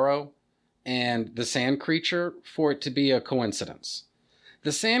Bizarro and the Sand Creature for it to be a coincidence.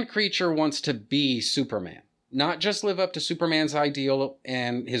 The Sand Creature wants to be Superman, not just live up to Superman's ideal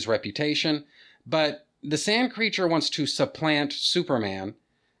and his reputation, but the Sand Creature wants to supplant Superman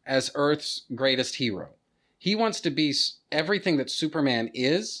as Earth's greatest hero. He wants to be everything that Superman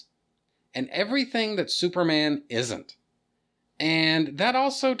is and everything that Superman isn't. And that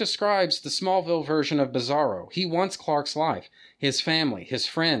also describes the Smallville version of Bizarro. He wants Clark's life, his family, his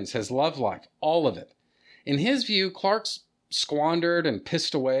friends, his love life, all of it. In his view, Clark's squandered and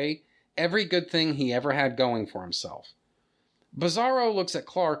pissed away every good thing he ever had going for himself. Bizarro looks at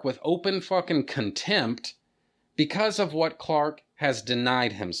Clark with open fucking contempt because of what Clark has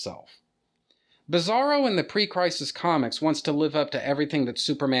denied himself. Bizarro in the pre-Crisis comics wants to live up to everything that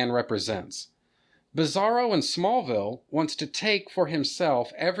Superman represents. Bizarro in Smallville wants to take for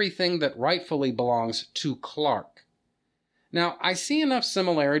himself everything that rightfully belongs to Clark. Now, I see enough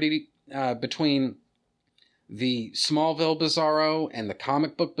similarity between the Smallville Bizarro and the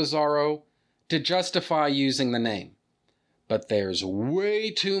comic book Bizarro to justify using the name. But there's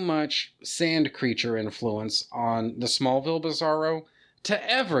way too much Sand Creature influence on the Smallville Bizarro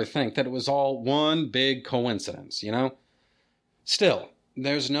to ever think that it was all one big coincidence, you know? Still,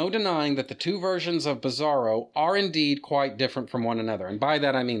 there's no denying that the two versions of Bizarro are indeed quite different from one another. And by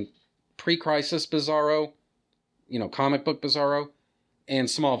that I mean pre-Crisis Bizarro, comic book Bizarro, and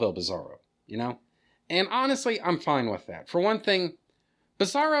Smallville Bizarro, And honestly, I'm fine with that. For one thing,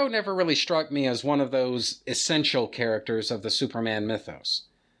 Bizarro never really struck me as one of those essential characters of the Superman mythos.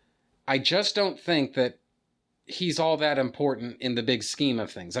 I just don't think that he's all that important in the big scheme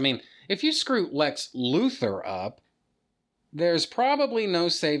of things. I mean, if you screw Lex Luthor up, there's probably no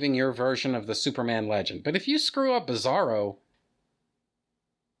saving your version of the Superman legend. But if you screw up Bizarro,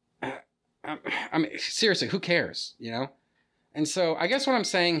 I mean, seriously, who cares, And so I guess what I'm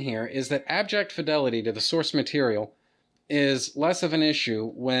saying here is that abject fidelity to the source material is less of an issue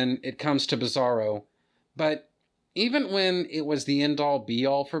when it comes to Bizarro. But even when it was the end-all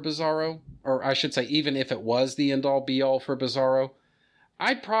be-all for Bizarro, or I should say even if it was the end-all be-all for Bizarro,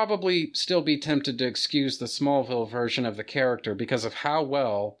 I'd probably still be tempted to excuse the Smallville version of the character because of how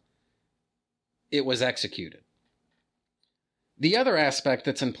well it was executed. The other aspect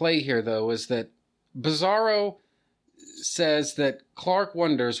that's in play here, though, is that Bizarro says that Clark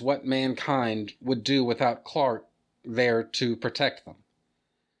wonders what mankind would do without Clark there to protect them.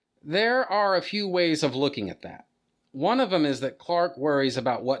 There are a few ways of looking at that. One of them is that Clark worries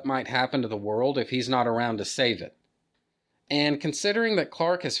about what might happen to the world if he's not around to save it. And considering that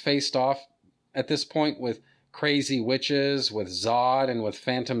Clark has faced off at this point with crazy witches, with Zod, and with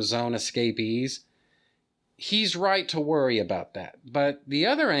Phantom Zone escapees, he's right to worry about that. But the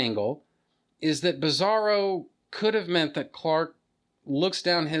other angle is that Bizarro could have meant that Clark looks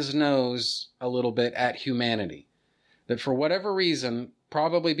down his nose a little bit at humanity. That for whatever reason,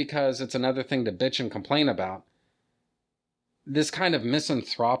 probably because it's another thing to bitch and complain about, this kind of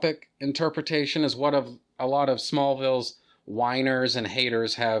misanthropic interpretation is what a lot of Smallville's whiners and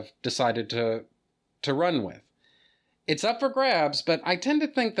haters have decided to run with. It's up for grabs, but I tend to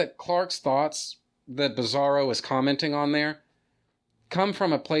think that Clark's thoughts that Bizarro is commenting on there come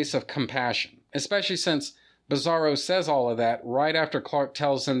from a place of compassion, especially since Bizarro says all of that right after Clark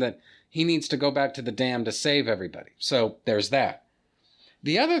tells him that he needs to go back to the dam to save everybody. So there's that.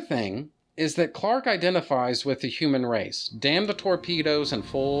 The other thing is that Clark identifies with the human race. Damn the torpedoes and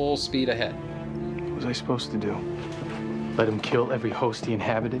full speed ahead. What was I supposed to do? Let him kill every host he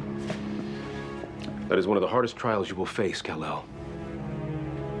inhabited? That is one of the hardest trials you will face, Kal-El.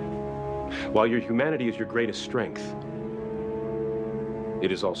 While your humanity is your greatest strength,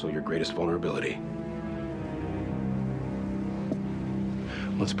 it is also your greatest vulnerability.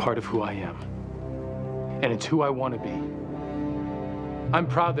 Well, it's part of who I am. And it's who I want to be. I'm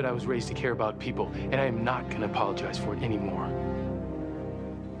proud that I was raised to care about people, and I am not going to apologize for it anymore.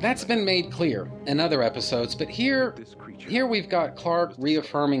 That's been made clear in other episodes, but here we've got Clark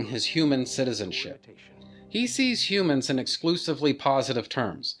reaffirming his human citizenship. He sees humans in exclusively positive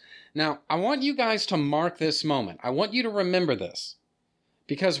terms. Now, I want you guys to mark this moment. I want you to remember this,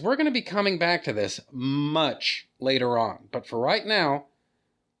 because we're going to be coming back to this much later on. But for right now,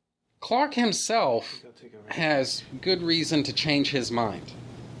 Clark himself has good reason to change his mind.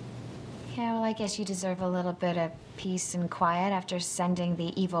 Yeah, well, I guess you deserve a little bit of peace and quiet after sending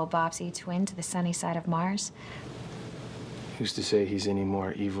the evil Bobsy twin to the sunny side of Mars. Who's to say he's any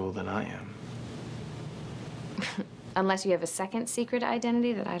more evil than I am? Unless you have a second secret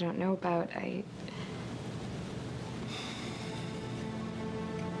identity that I don't know about,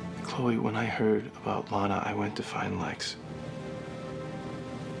 Chloe, when I heard about Lana, I went to find Lex.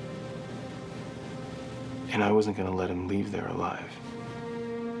 And I wasn't going to let him leave there alive.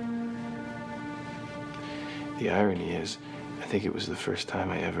 The irony is, I think it was the first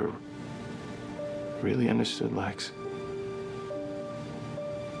time I ever really understood Lex.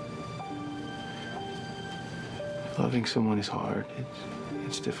 Loving someone is hard.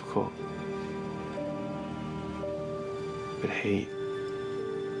 It's difficult. But hate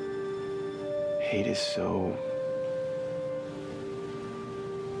is so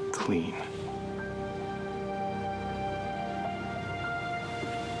clean.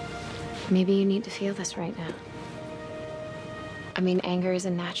 maybe you need to feel this right now. I mean, anger is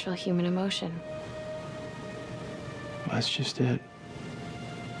a natural human emotion. That's just it.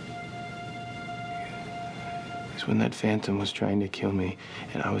 Because when that phantom was trying to kill me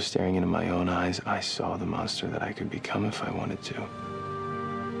and I was staring into my own eyes, I saw the monster that I could become if I wanted to.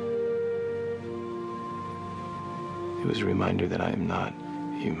 It was a reminder that I am not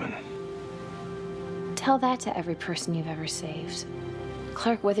human. Tell that to every person you've ever saved.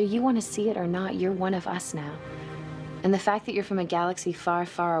 Clark, whether you want to see it or not, you're one of us now. And the fact that you're from a galaxy far,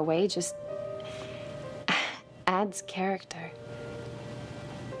 far away just adds character.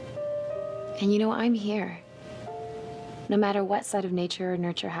 And you know, I'm here. No matter what side of nature or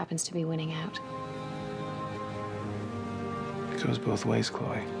nurture happens to be winning out. It goes both ways,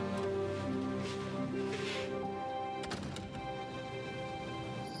 Chloe.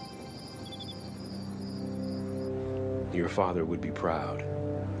 Your father would be proud.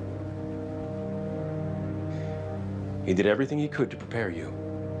 He did everything he could to prepare you.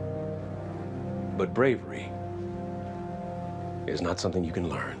 But bravery is not something you can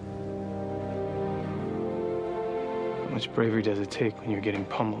learn. How much bravery does it take when you're getting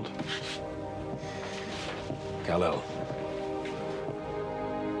pummeled? Kal-El,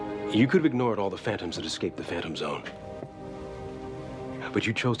 you could have ignored all the phantoms that escaped the Phantom Zone. But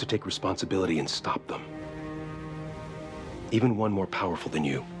you chose to take responsibility and stop them. Even one more powerful than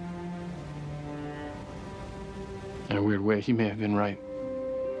you. In a weird way, he may have been right.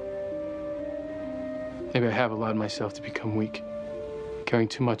 Maybe I have allowed myself to become weak, caring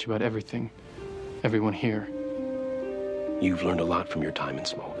too much about everything, everyone here. You've learned a lot from your time in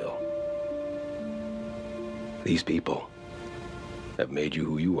Smallville. These people have made you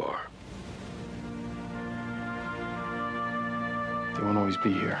who you are. They won't always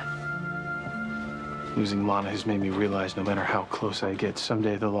be here. Losing Lana has made me realize no matter how close I get,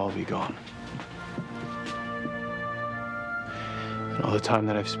 someday they'll all be gone. And all the time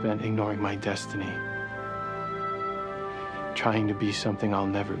that I've spent ignoring my destiny, trying to be something I'll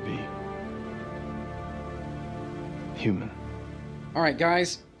never be. Human. All right,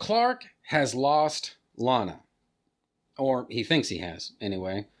 guys, Clark has lost Lana. Or he thinks he has,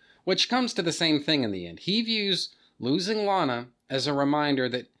 anyway. Which comes to the same thing in the end. He views losing Lana as a reminder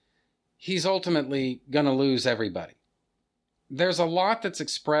that he's ultimately going to lose everybody. There's a lot that's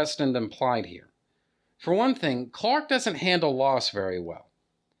expressed and implied here. For one thing, Clark doesn't handle loss very well.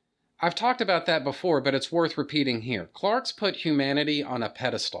 I've talked about that before, but it's worth repeating here. Clark's put humanity on a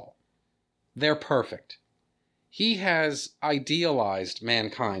pedestal. They're perfect. He has idealized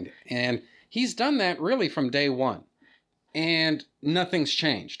mankind, and he's done that really from day one. And nothing's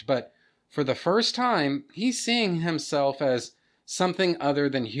changed. But for the first time, he's seeing himself as something other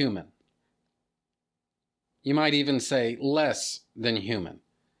than human. You might even say less than human.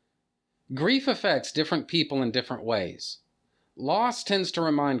 Grief affects different people in different ways. Loss tends to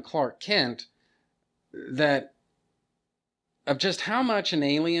remind Clark Kent that of just how much an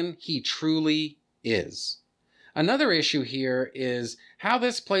alien he truly is. Another issue here is how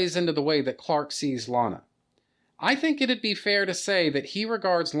this plays into the way that Clark sees Lana. I think it'd be fair to say that he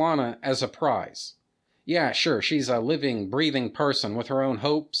regards Lana as a prize. Yeah, sure, she's a living, breathing person with her own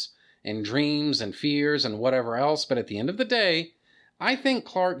hopes and dreams and fears and whatever else, but at the end of the day, I think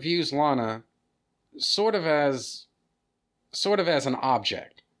Clark views Lana sort of as an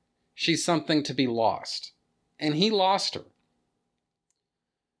object. She's something to be lost. And he lost her.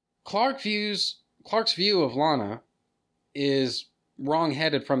 Clark's view of Lana is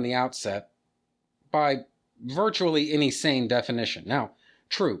wrong-headed from the outset by virtually any sane definition. Now,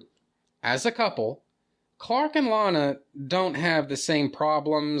 true, as a couple, Clark and Lana don't have the same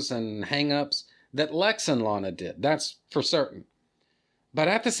problems and hang-ups that Lex and Lana did. That's for certain. But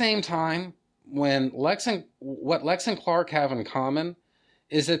at the same time, what Lex and Clark have in common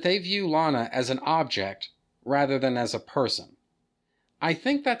is that they view Lana as an object rather than as a person. I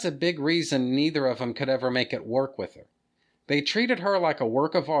think that's a big reason neither of them could ever make it work with her. They treated her like a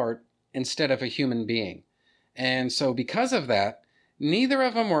work of art instead of a human being. And so because of that, neither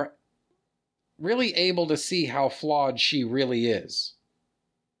of them were really able to see how flawed she really is.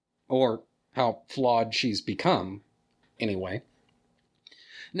 Or how flawed she's become, anyway.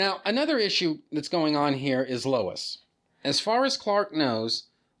 Now, another issue that's going on here is Lois. As far as Clark knows,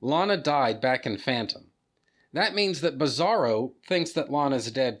 Lana died back in Phantom. That means that Bizarro thinks that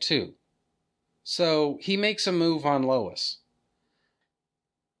Lana's dead too. So he makes a move on Lois.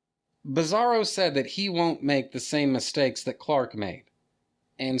 Bizarro said that he won't make the same mistakes that Clark made.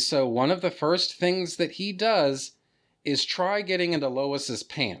 And so one of the first things that he does is try getting into Lois's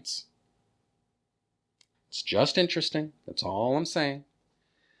pants. It's just interesting. That's all I'm saying.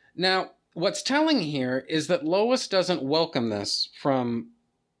 Now, what's telling here is that Lois doesn't welcome this from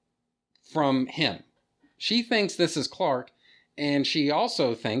him. She thinks this is Clark, and she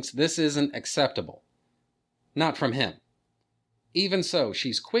also thinks this isn't acceptable. Not from him. Even so,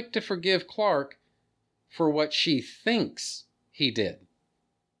 she's quick to forgive Clark for what she thinks he did.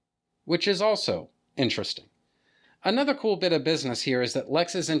 Which is also interesting. Another cool bit of business here is that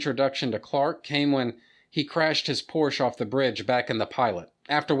Lex's introduction to Clark came when he crashed his Porsche off the bridge back in the pilot,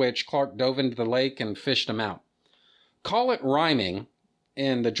 after which Clark dove into the lake and fished him out. Call it rhyming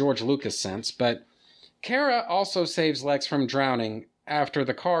in the George Lucas sense, but Kara also saves Lex from drowning after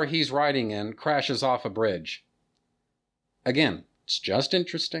the car he's riding in crashes off a bridge. Again, it's just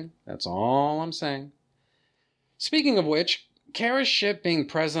interesting. That's all I'm saying. Speaking of which, Kara's ship being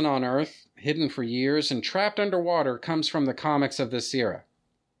present on Earth, hidden for years, and trapped underwater comes from the comics of this era.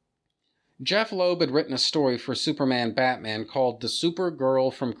 Jeff Loeb had written a story for Superman Batman called The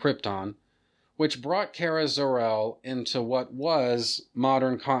Supergirl from Krypton, which brought Kara Zor-El into what was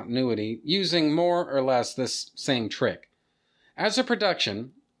modern continuity, using more or less this same trick. As a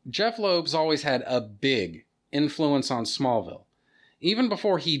production, Jeff Loeb's always had a big influence on Smallville, even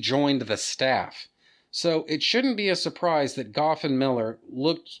before he joined the staff. So it shouldn't be a surprise that Goff and Miller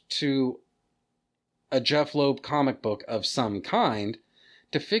looked to a Jeff Loeb comic book of some kind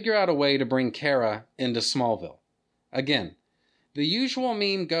to figure out a way to bring Kara into Smallville. Again, the usual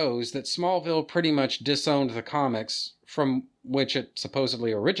meme goes that Smallville pretty much disowned the comics from which it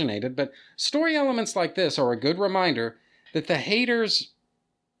supposedly originated, but story elements like this are a good reminder that the haters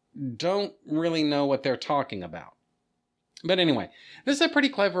don't really know what they're talking about. But anyway, this is a pretty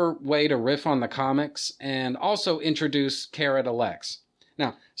clever way to riff on the comics and also introduce Kara to Lex.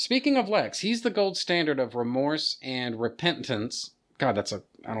 Now, speaking of Lex, he's the gold standard of remorse and repentance. God,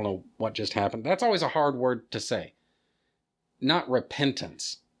 I don't know what just happened. That's always a hard word to say. Not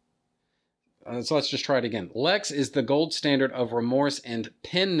repentance. So let's just try it again. Lex is the gold standard of remorse and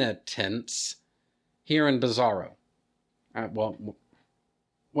penitence here in Bizarro. Well,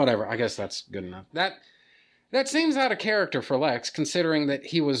 whatever. I guess that's good enough. That seems out of character for Lex, considering that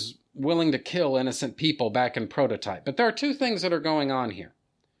he was willing to kill innocent people back in Prototype. But there are two things that are going on here.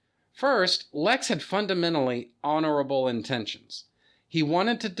 First, Lex had fundamentally honorable intentions. He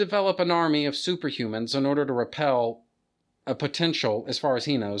wanted to develop an army of superhumans in order to repel a potential, as far as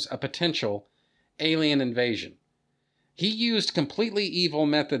he knows, a potential alien invasion. He used completely evil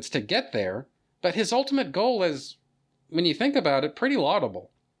methods to get there, but his ultimate goal is, when you think about it, pretty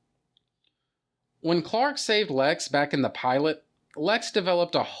laudable. When Clark saved Lex back in the pilot, Lex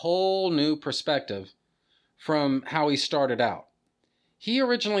developed a whole new perspective from how he started out. He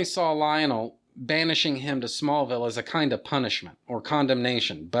originally saw Lionel banishing him to Smallville as a kind of punishment or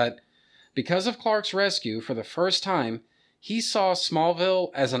condemnation, but because of Clark's rescue, for the first time, he saw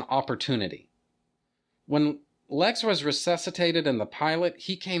Smallville as an opportunity. When Lex was resuscitated in the pilot,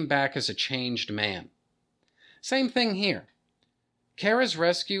 he came back as a changed man. Same thing here. Kara's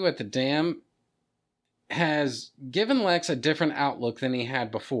rescue at the dam has given Lex a different outlook than he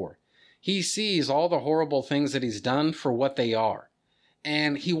had before. He sees all the horrible things that he's done for what they are,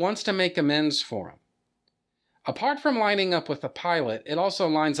 and he wants to make amends for them. Apart from lining up with the pilot, it also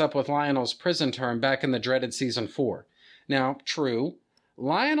lines up with Lionel's prison term back in the dreaded Season 4. Now, true,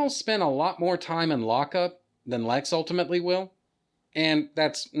 Lionel spent a lot more time in lockup than Lex ultimately will, and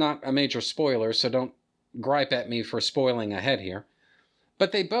that's not a major spoiler, so don't gripe at me for spoiling ahead here.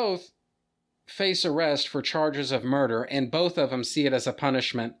 But they both face arrest for charges of murder, and both of them see it as a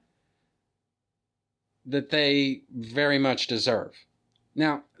punishment that they very much deserve.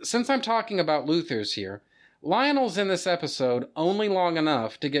 Now, since I'm talking about Luthor's here, Lionel's in this episode only long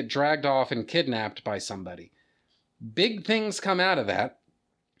enough to get dragged off and kidnapped by somebody. Big things come out of that,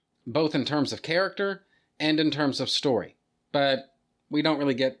 both in terms of character and in terms of story. But we don't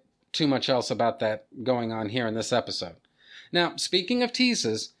really get too much else about that going on here in this episode. Now, speaking of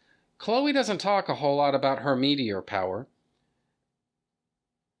teases, Chloe doesn't talk a whole lot about her meteor power.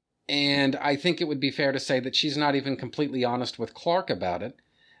 And I think it would be fair to say that she's not even completely honest with Clark about it.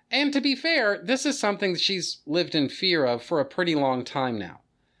 And to be fair, this is something that she's lived in fear of for a pretty long time now.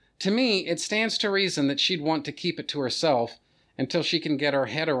 To me, it stands to reason that she'd want to keep it to herself until she can get her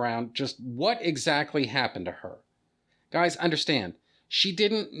head around just what exactly happened to her. Guys, understand, she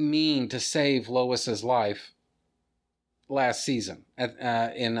didn't mean to save Lois's life last season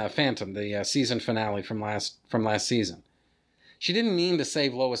in Phantom, the season finale from last season. She didn't mean to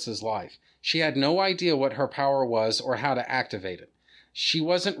save Lois's life. She had no idea what her power was or how to activate it. She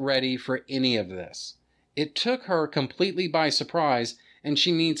wasn't ready for any of this. It took her completely by surprise, and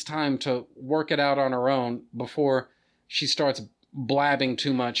she needs time to work it out on her own before she starts blabbing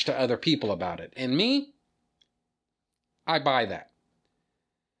too much to other people about it. And me, I buy that.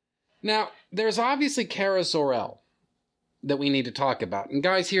 Now, there's obviously Kara Zor-El that we need to talk about. And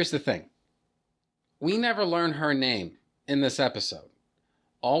guys, here's the thing. We never learn her name in this episode.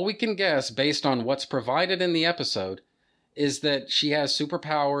 All we can guess based on what's provided in the episode is that she has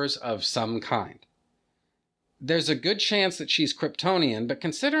superpowers of some kind. There's a good chance that she's Kryptonian, but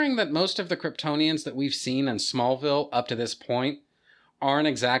considering that most of the Kryptonians that we've seen in Smallville up to this point aren't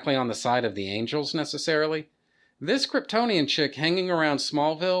exactly on the side of the Angels necessarily, this Kryptonian chick hanging around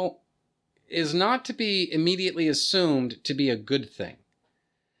Smallville is not to be immediately assumed to be a good thing.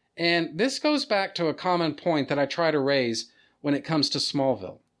 And this goes back to a common point that I try to raise when it comes to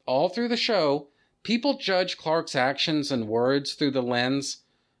Smallville. All through the show, people judge Clark's actions and words through the lens,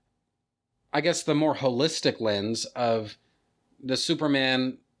 I guess the more holistic lens of the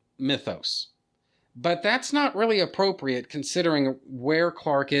Superman mythos. But that's not really appropriate considering where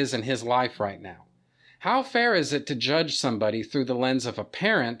Clark is in his life right now. How fair is it to judge somebody through the lens of a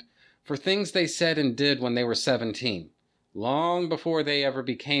parent for things they said and did when they were 17, long before they ever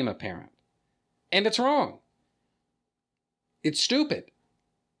became a parent? And it's wrong. It's stupid.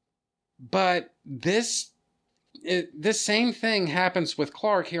 But this same thing happens with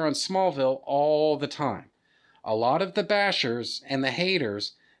Clark here on Smallville all the time. A lot of the bashers and the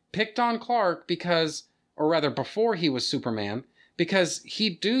haters picked on Clark because, or rather before he was Superman, because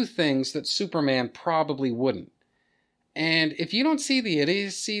he'd do things that Superman probably wouldn't. And if you don't see the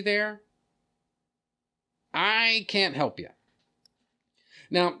idiocy there, I can't help you.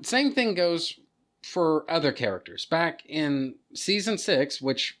 Now, same thing goes for other characters. Back in Season 6,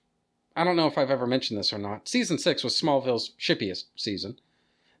 which I don't know if I've ever mentioned this or not, Season 6 was Smallville's shippiest season.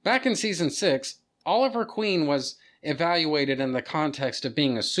 Back in Season 6, Oliver Queen was evaluated in the context of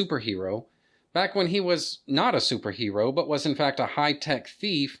being a superhero, back when he was not a superhero, but was in fact a high-tech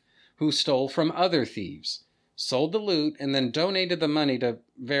thief who stole from other thieves, sold the loot, and then donated the money to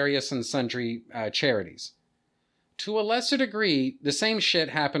various and sundry charities. To a lesser degree, the same shit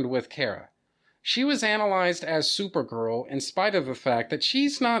happened with Kara. She was analyzed as Supergirl in spite of the fact that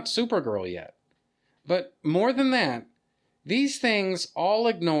she's not Supergirl yet. But more than that, these things all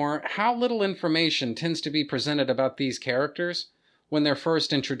ignore how little information tends to be presented about these characters when they're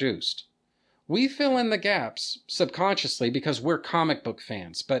first introduced. We fill in the gaps subconsciously because we're comic book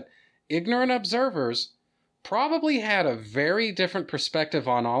fans, but ignorant observers probably had a very different perspective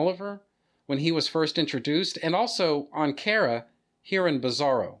on Oliver when he was first introduced, and also on Kara here in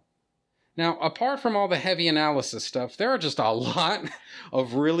Bizarro. Now, apart from all the heavy analysis stuff, there are just a lot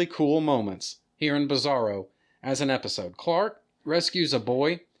of really cool moments here in Bizarro as an episode. Clark rescues a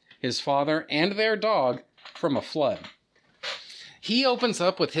boy, his father, and their dog from a flood. He opens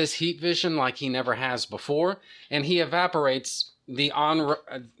up with his heat vision like he never has before, and he evaporates the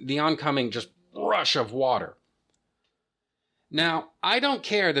oncoming just rush of water. Now, I don't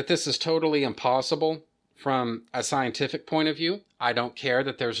care that this is totally impossible from a scientific point of view. I don't care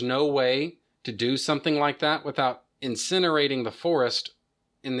that there's no way to do something like that without incinerating the forest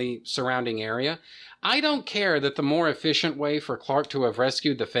in the surrounding area. I don't care that the more efficient way for Clark to have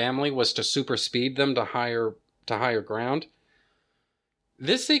rescued the family was to super speed them to higher ground.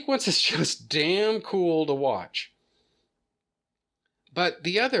 This sequence is just damn cool to watch. But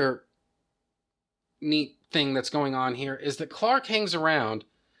the other neat thing that's going on here is that Clark hangs around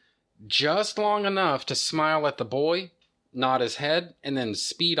just long enough to smile at the boy, nod his head, and then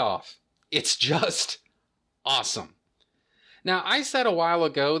speed off. It's just awesome. Now, I said a while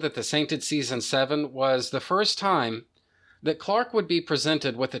ago that The Sainted Season 7 was the first time that Clark would be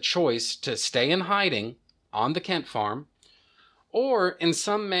presented with a choice to stay in hiding on the Kent farm, or in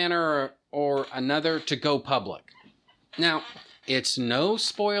some manner or another to go public. Now, it's no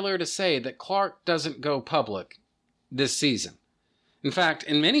spoiler to say that Clark doesn't go public this season. In fact,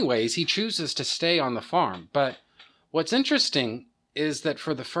 in many ways, he chooses to stay on the farm. But what's interesting is that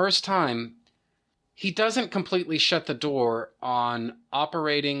for the first time, he doesn't completely shut the door on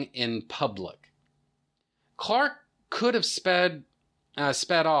operating in public. Clark could have sped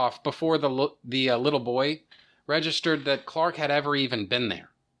off before the little boy registered that Clark had ever even been there.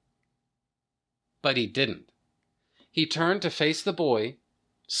 But he didn't. He turned to face the boy,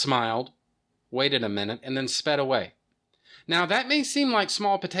 smiled, waited a minute, and then sped away. Now, that may seem like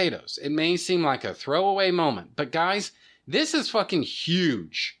small potatoes. It may seem like a throwaway moment. But guys, this is fucking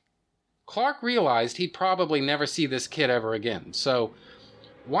huge. Clark realized he'd probably never see this kid ever again. So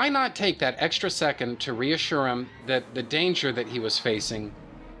why not take that extra second to reassure him that the danger that he was facing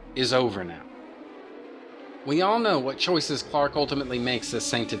is over now? We all know what choices Clark ultimately makes this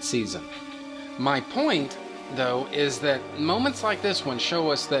Sainted season. My point, though, is that moments like this one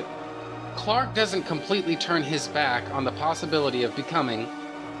show us that Clark doesn't completely turn his back on the possibility of becoming,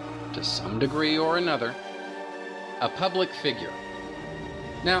 to some degree or another, a public figure.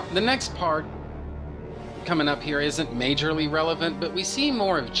 Now, the next part coming up here isn't majorly relevant, but we see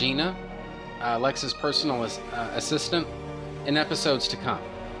more of Gina, Lex's personal assistant, in episodes to come.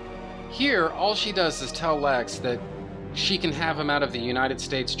 Here, all she does is tell Lex that she can have him out of the United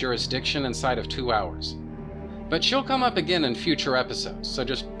States jurisdiction inside of 2 hours. But she'll come up again in future episodes, so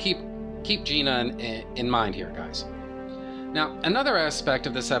just keep Gina in mind here, guys. Now, another aspect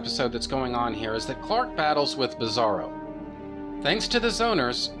of this episode that's going on here is that Clark battles with Bizarro. Thanks to the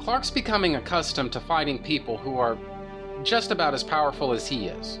Zoners, Clark's becoming accustomed to fighting people who are just about as powerful as he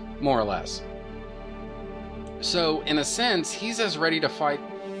is, more or less. So, in a sense, he's as ready to fight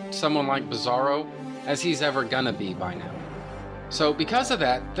someone like Bizarro as he's ever gonna be by now. So, because of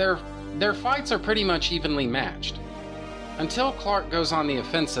that, their fights are pretty much evenly matched. Until Clark goes on the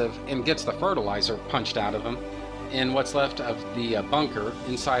offensive and gets the fertilizer punched out of him in what's left of the bunker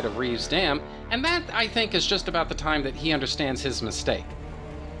inside of Reeves Dam, and that, I think, is just about the time that he understands his mistake.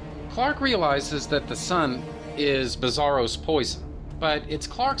 Clark realizes that the sun is Bizarro's poison, but it's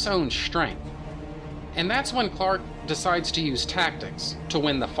Clark's own strength. And that's when Clark decides to use tactics to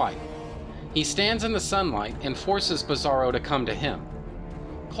win the fight. He stands in the sunlight and forces Bizarro to come to him.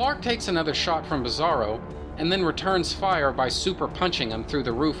 Clark takes another shot from Bizarro and then returns fire by super punching him through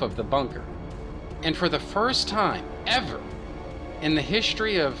the roof of the bunker. And for the first time ever in the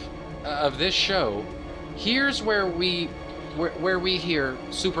history of this show, here's where we hear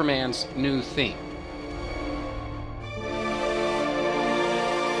Superman's new theme.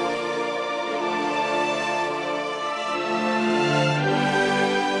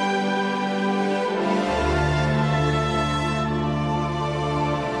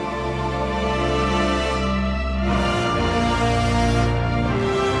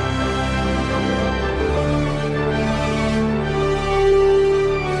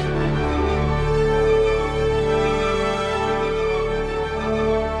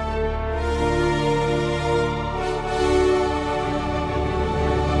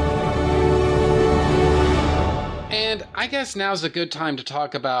 I guess now's a good time to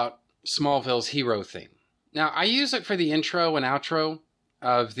talk about Smallville's hero theme. Now, I use it for the intro and outro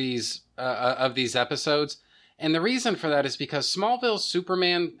of these episodes, and the reason for that is because Smallville's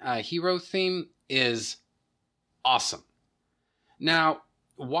Superman hero theme is awesome. Now,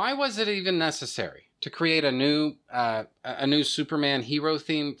 why was it even necessary to create a new Superman hero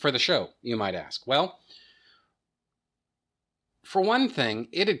theme for the show, you might ask? Well, for one thing,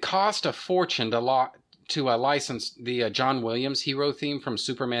 it had cost a fortune to license the John Williams hero theme from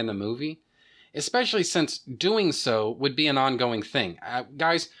Superman the movie, especially since doing so would be an ongoing thing.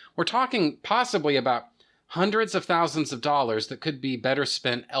 Guys, we're talking possibly about hundreds of thousands of dollars that could be better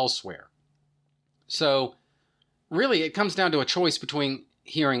spent elsewhere. So, really, it comes down to a choice between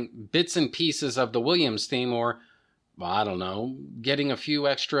hearing bits and pieces of the Williams theme or, well, I don't know, getting a few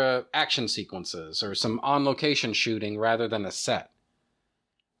extra action sequences or some on-location shooting rather than a set.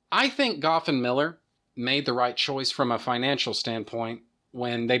 I think Goff and Miller made the right choice from a financial standpoint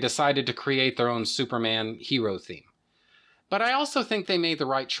when they decided to create their own Superman hero theme. But I also think they made the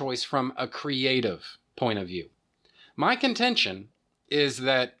right choice from a creative point of view. My contention is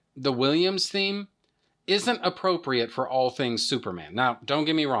that the Williams theme isn't appropriate for all things Superman. Now, don't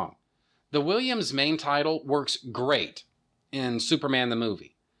get me wrong. The Williams main title works great in Superman the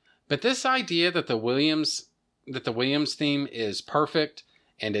movie. But this idea that the Williams theme is perfect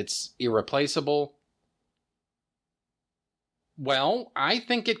and it's irreplaceable, well, I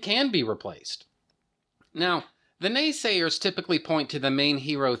think it can be replaced. Now, the naysayers typically point to the main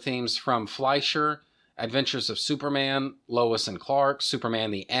hero themes from Fleischer, Adventures of Superman, Lois and Clark,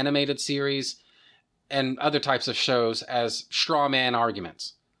 Superman the Animated Series, and other types of shows as straw man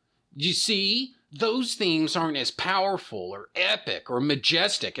arguments. You see, those themes aren't as powerful or epic or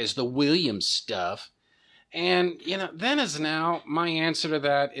majestic as the Williams stuff. And, then as now, my answer to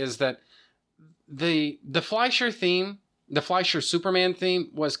that is that the Fleischer theme, the Fleischer Superman theme,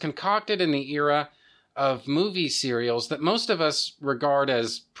 was concocted in the era of movie serials that most of us regard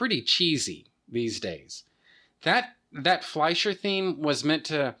as pretty cheesy these days. That Fleischer theme was meant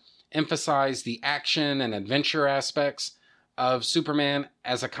to emphasize the action and adventure aspects of Superman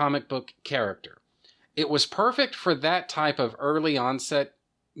as a comic book character. It was perfect for that type of early onset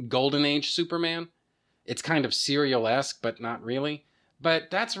Golden Age Superman. It's kind of serial-esque, but not really.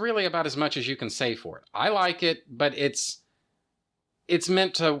 But that's really about as much as you can say for it. I like it, but it's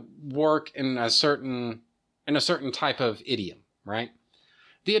meant to work in a certain type of idiom, right?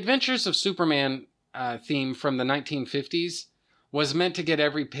 The Adventures of Superman theme from the 1950s was meant to get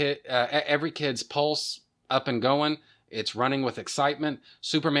every kid's pulse up and going. It's running with excitement.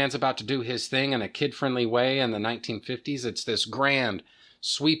 Superman's about to do his thing in a kid-friendly way in the 1950s. It's this grand,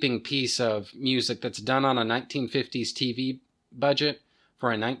 sweeping piece of music that's done on a 1950s TV budget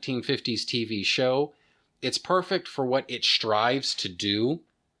for a 1950s TV show. It's perfect for what it strives to do.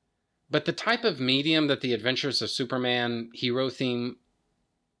 But the type of medium that the Adventures of Superman hero theme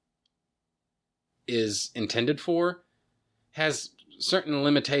is intended for has certain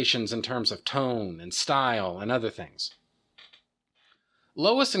limitations in terms of tone and style and other things.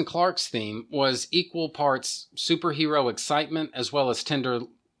 Lois and Clark's theme was equal parts superhero excitement as well as tender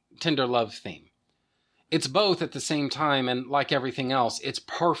love theme. It's both at the same time, and like everything else, it's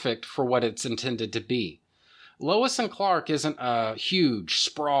perfect for what it's intended to be. Lois and Clark isn't a huge,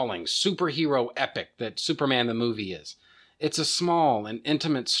 sprawling superhero epic that Superman the movie is. It's a small and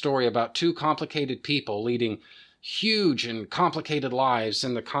intimate story about two complicated people leading huge and complicated lives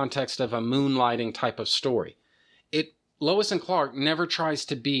in the context of a moonlighting type of story. Lois and Clark never tries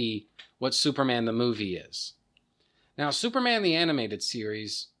to be what Superman the movie is. Now, Superman the Animated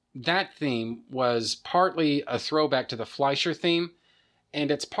Series, that theme was partly a throwback to the Fleischer theme,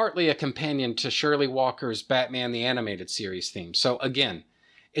 and it's partly a companion to Shirley Walker's Batman the Animated Series theme. So again,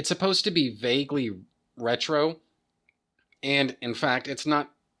 it's supposed to be vaguely retro, and in fact, it's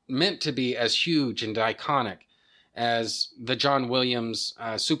not meant to be as huge and iconic as the John Williams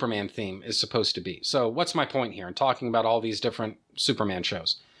Superman theme is supposed to be. So what's my point here in talking about all these different Superman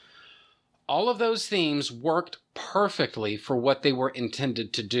shows? All of those themes worked perfectly for what they were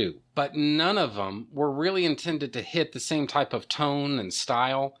intended to do, but none of them were really intended to hit the same type of tone and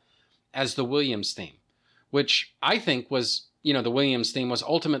style as the Williams theme, which I think was, the Williams theme was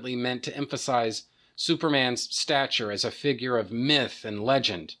ultimately meant to emphasize Superman's stature as a figure of myth and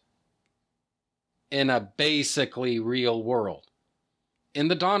legend in a basically real world. In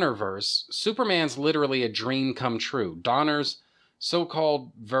the Donnerverse, Superman's literally a dream come true. Donner's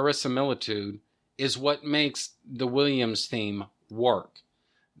so-called verisimilitude is what makes the Williams theme work.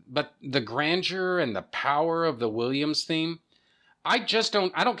 But the grandeur and the power of the Williams theme, I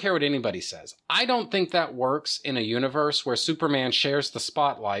don't care what anybody says. I don't think that works in a universe where Superman shares the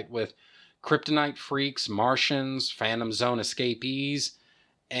spotlight with Kryptonite freaks, Martians, Phantom Zone escapees,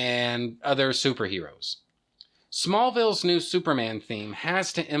 and other superheroes. Smallville's new Superman theme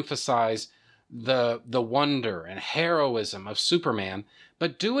has to emphasize the wonder and heroism of Superman,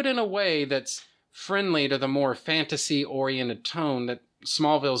 but do it in a way that's friendly to the more fantasy-oriented tone that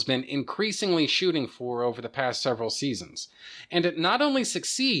Smallville's been increasingly shooting for over the past several seasons. And it not only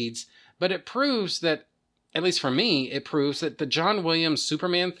succeeds, but it proves that, at least for me, it proves that the John Williams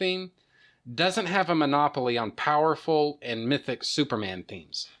Superman theme doesn't have a monopoly on powerful and mythic Superman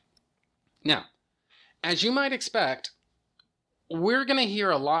themes. Now, as you might expect, we're going to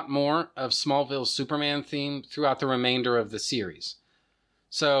hear a lot more of Smallville's Superman theme throughout the remainder of the series.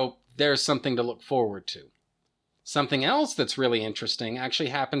 So there's something to look forward to. Something else that's really interesting actually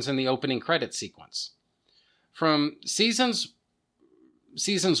happens in the opening credit sequence. From seasons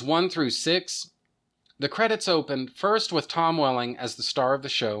 1 through 6, the credits opened first with Tom Welling as the star of the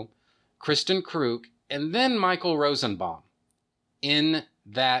show, Kristen Kruk, and then Michael Rosenbaum, in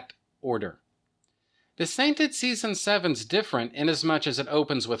that order. The Sainted Season 7's different inasmuch as it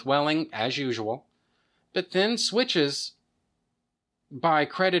opens with Welling, as usual, but then switches by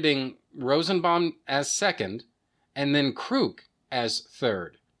crediting Rosenbaum as second, and then Kruk as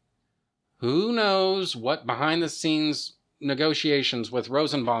third. Who knows what behind-the-scenes negotiations with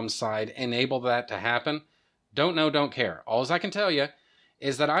Rosenbaum's side enabled that to happen? Don't know, don't care. All I can tell you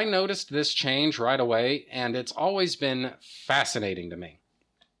is that I noticed this change right away, and it's always been fascinating to me.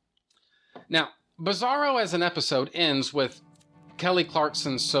 Now, Bizarro as an episode ends with Kelly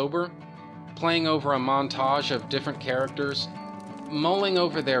Clarkson sober, playing over a montage of different characters, mulling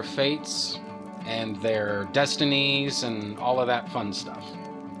over their fates and their destinies and all of that fun stuff.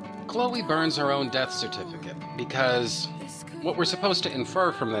 Chloe burns her own death certificate because what we're supposed to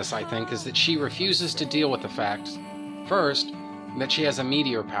infer from this, I think, is that she refuses to deal with the fact, first, that she has a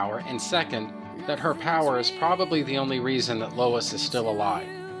meteor power, and second, that her power is probably the only reason that Lois is still alive.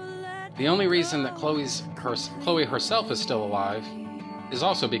 The only reason that Chloe herself is still alive is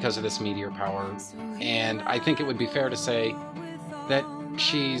also because of this meteor power, and I think it would be fair to say that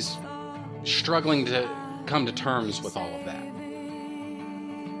she's struggling to come to terms with all of that.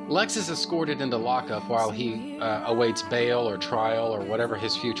 Lex is escorted into lockup while he awaits bail or trial or whatever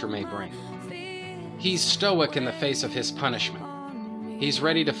his future may bring. He's stoic in the face of his punishment. He's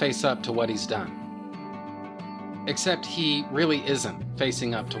ready to face up to what he's done. Except he really isn't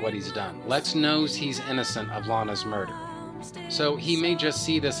facing up to what he's done. Lex knows he's innocent of Lana's murder. So he may just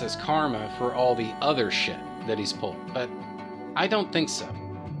see this as karma for all the other shit that he's pulled, but I don't think so.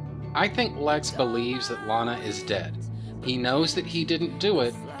 I think Lex believes that Lana is dead. He knows that he didn't do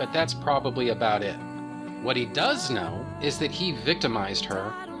it, but that's probably about it. What he does know is that he victimized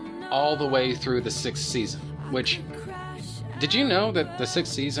her all the way through the 6th season, which... Did you know that the 6th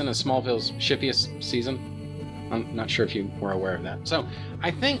season is Smallville's shippiest season? I'm not sure if you were aware of that. So, I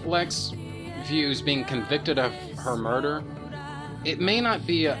think Lex views being convicted of her murder. It may not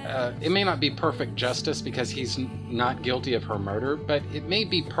be perfect justice because he's not guilty of her murder, but it may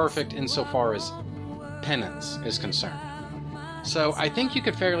be perfect insofar as penance is concerned. So, I think you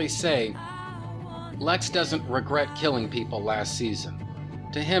could fairly say Lex doesn't regret killing people last season.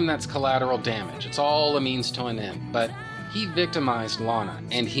 To him, that's collateral damage. It's all a means to an end, but he victimized Lana,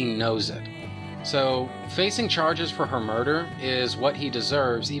 and he knows it. So, facing charges for her murder is what he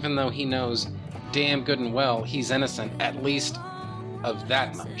deserves, even though he knows damn good and well he's innocent, at least of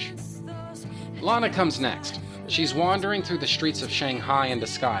that much. Lana comes next. She's wandering through the streets of Shanghai in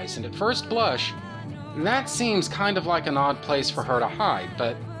disguise, and at first blush, that seems kind of like an odd place for her to hide,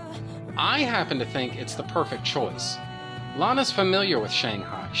 but I happen to think it's the perfect choice. Lana's familiar with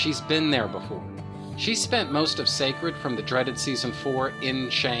Shanghai. She's been there before. She spent most of Sacred from the dreaded Season 4 in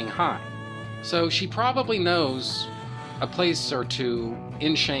Shanghai, so she probably knows a place or two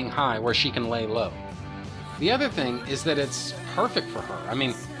in Shanghai where she can lay low. The other thing is that it's perfect for her. I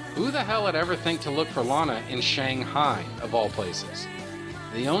mean, who the hell would ever think to look for Lana in Shanghai, of all places?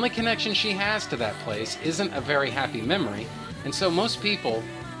 The only connection she has to that place isn't a very happy memory, and so most people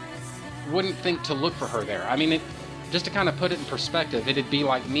wouldn't think to look for her there. I mean, just to kind of put it in perspective, it'd be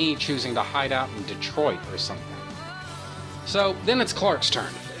like me choosing to hide out in Detroit or something. So then it's Clark's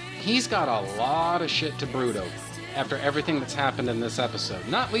turn. He's got a lot of shit to brood over after everything that's happened in this episode,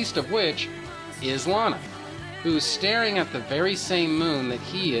 not least of which is Lana, who's staring at the very same moon that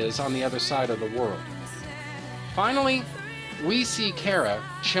he is on the other side of the world. Finally, we see Kara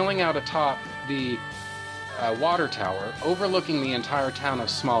chilling out atop the water tower overlooking the entire town of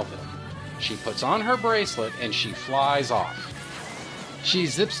Smallville. She puts on her bracelet and she flies off. She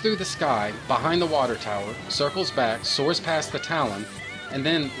zips through the sky behind the water tower, circles back, soars past the Talon, and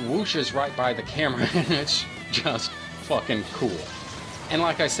then whooshes right by the camera, and it's just fucking cool. And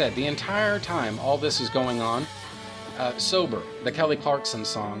like I said, the entire time all this is going on, Sober, the Kelly Clarkson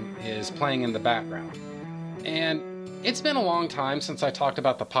song, is playing in the background. And it's been a long time since I talked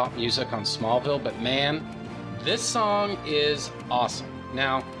about the pop music on Smallville, but man, this song is awesome.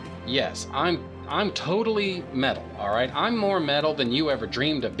 Now, yes, I'm totally metal, alright? I'm more metal than you ever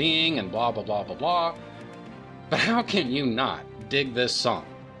dreamed of being and blah blah blah blah blah. But how can you not dig this song?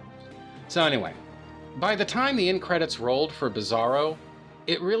 So anyway, by the time the end credits rolled for Bizarro,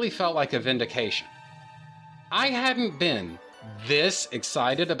 it really felt like a vindication. I hadn't been this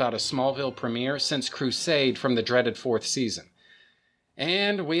excited about a Smallville premiere since Crusade from the dreaded 4th season.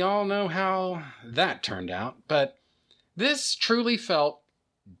 And we all know how that turned out, but this truly felt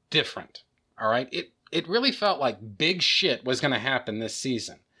different, alright? It really felt like big shit was going to happen this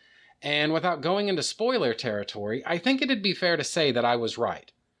season. And without going into spoiler territory, I think it'd be fair to say that I was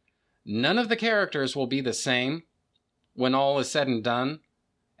right. None of the characters will be the same when all is said and done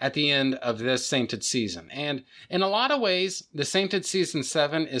at the end of this Sainted season. And in a lot of ways, the Sainted Season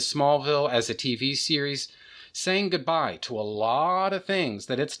 7 is Smallville as a TV series saying goodbye to a lot of things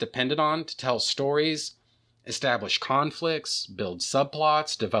that it's depended on to tell stories, establish conflicts, build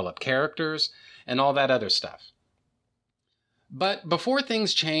subplots, develop characters, and all that other stuff. But before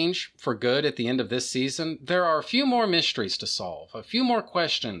things change for good at the end of this season, there are a few more mysteries to solve, a few more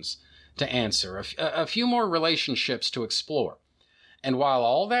questions to answer, a few more relationships to explore. And while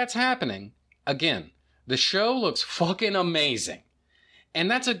all that's happening, again, the show looks fucking amazing.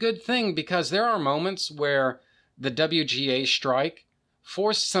 And that's a good thing because there are moments where the WGA strike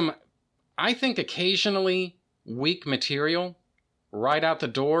forced some, I think, occasionally weak material right out the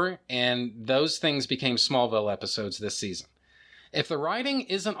door, and those things became Smallville episodes this season. If the writing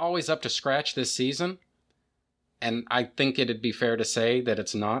isn't always up to scratch this season, and I think it'd be fair to say that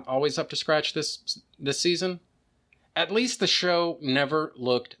it's not always up to scratch this season, at least the show never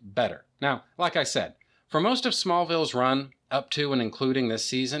looked better. Now, like I said, for most of Smallville's run, up to and including this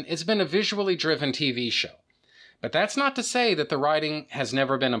season, it's been a visually driven TV show. But that's not to say that the writing has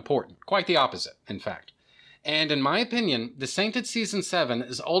never been important. Quite the opposite, in fact. And in my opinion, The Sainted Season 7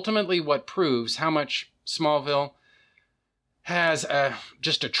 is ultimately what proves how much Smallville has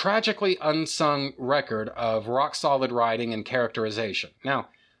just a tragically unsung record of rock-solid writing and characterization. Now,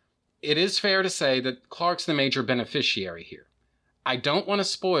 it is fair to say that Clark's the major beneficiary here. I don't want to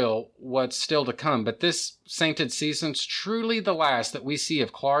spoil what's still to come, but this Sainted Season's truly the last that we see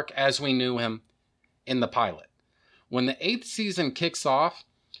of Clark as we knew him in the pilot. When the 8th season kicks off,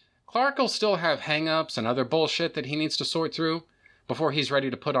 Clark will still have hang-ups and other bullshit that he needs to sort through before he's ready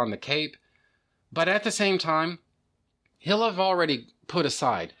to put on the cape. But at the same time, he'll have already put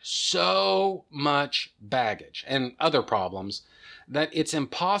aside so much baggage and other problems that it's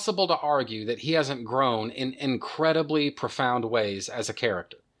impossible to argue that he hasn't grown in incredibly profound ways as a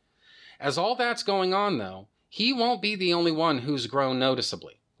character. As all that's going on, though, he won't be the only one who's grown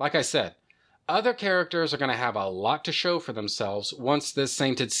noticeably. Like I said, other characters are going to have a lot to show for themselves once this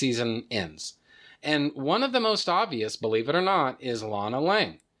Sainted season ends. And one of the most obvious, believe it or not, is Lana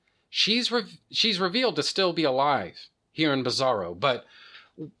Lang. She's revealed to still be alive here in Bizarro, but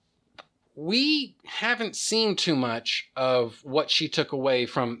we haven't seen too much of what she took away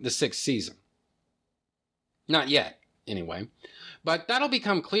from the 6th season. Not yet, anyway. But that'll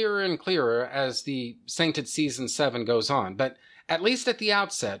become clearer and clearer as the Sainted Season 7 goes on. But at least at the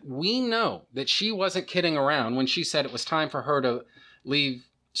outset, we know that she wasn't kidding around when she said it was time for her to leave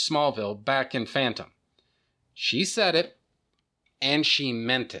Smallville back in Phantom. She said it, and she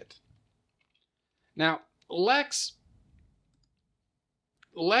meant it. Now, Lex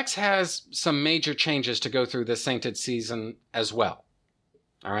has some major changes to go through this Sainted season as well.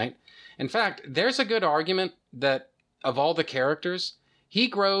 All right? In fact, there's a good argument that of all the characters, he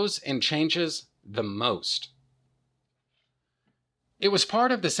grows and changes the most. It was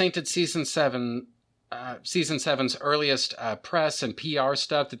part of the Sainted Season 7, Season 7's earliest press and PR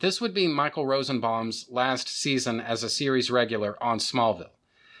stuff that this would be Michael Rosenbaum's last season as a series regular on Smallville.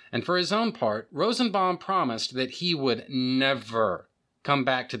 And for his own part, Rosenbaum promised that he would never come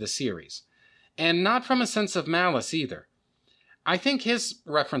back to the series. And not from a sense of malice either. I think his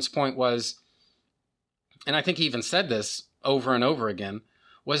reference point was, and I think he even said this over and over again,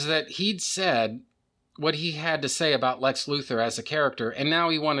 was that he'd said what he had to say about Lex Luthor as a character, and now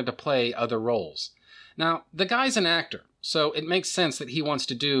he wanted to play other roles. Now, the guy's an actor, so it makes sense that he wants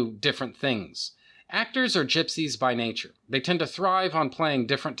to do different things. Actors are gypsies by nature. They tend to thrive on playing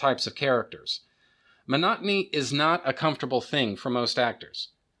different types of characters. Monotony is not a comfortable thing for most actors.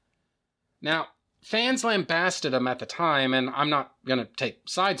 Now, fans lambasted him at the time, and I'm not going to take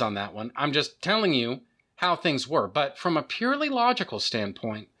sides on that one. I'm just telling you how things were. But from a purely logical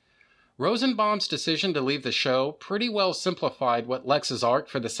standpoint, Rosenbaum's decision to leave the show pretty well simplified what Lex's arc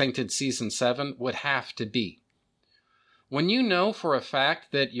for the Sainted Season 7 would have to be. When you know for a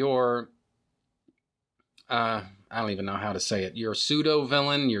fact that your, I don't even know how to say it, your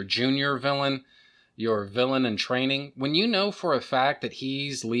pseudo-villain, your junior villain, your villain in training, when you know for a fact that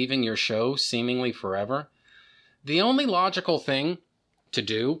he's leaving your show seemingly forever, the only logical thing to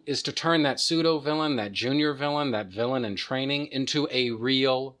do is to turn that pseudo-villain, that junior villain, that villain in training into a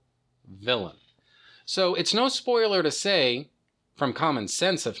real villain. So it's no spoiler to say, from common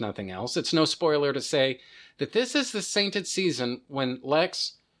sense if nothing else, it's no spoiler to say that this is the Sainted Season when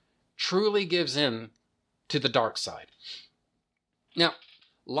Lex truly gives in to the dark side. Now,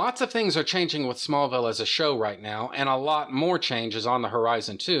 lots of things are changing with Smallville as a show right now, and a lot more change is on the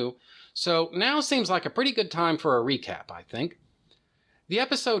horizon too, so now seems like a pretty good time for a recap, I think. The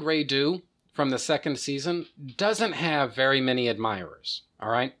episode Redo from the second season doesn't have very many admirers,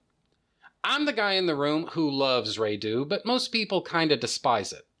 alright? I'm the guy in the room who loves Redo, but most people kinda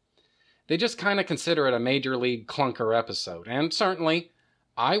despise it. They just kinda consider it a major league clunker episode, and certainly,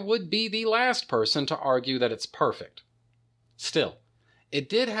 I would be the last person to argue that it's perfect. Still, it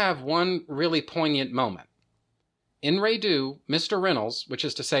did have one really poignant moment. In Redo, Mr. Reynolds, which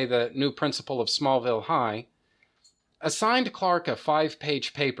is to say the new principal of Smallville High, assigned Clark a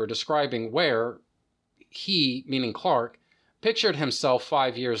 5-page paper describing where he, meaning Clark, pictured himself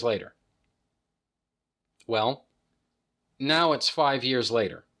 5 years later. Well, now it's 5 years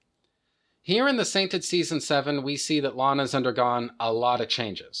later. Here in the Sainted Season 7, we see that Lana's undergone a lot of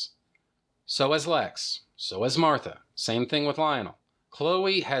changes. So has Lex. So has Martha. Same thing with Lionel.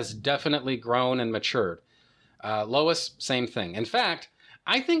 Chloe has definitely grown and matured. Lois, same thing. In fact,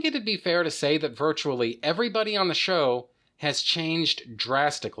 I think it'd be fair to say that virtually everybody on the show has changed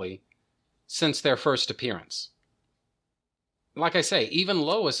drastically since their first appearance. Like I say, even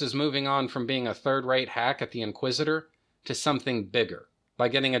Lois is moving on from being a third-rate hack at the Inquisitor to something bigger by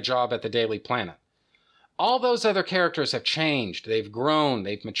getting a job at the Daily Planet. All those other characters have changed, they've grown,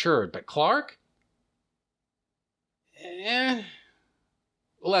 they've matured, but Clark?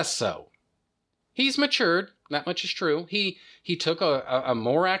 Less so. He's matured, that much is true. He took a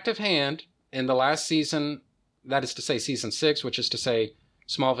more active hand in the last season, that is to say season 6, which is to say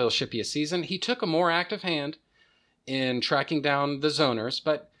Smallville's shippiest season. He took a more active hand in tracking down the Zoners,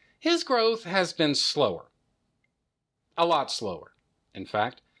 but his growth has been slower. A lot slower, in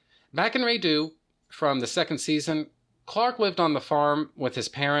fact. Back in Redo, from the second season, Clark lived on the farm with his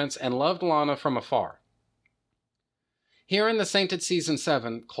parents and loved Lana from afar. Here in the Sainted Season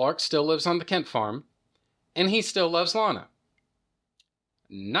 7, Clark still lives on the Kent farm, and he still loves Lana.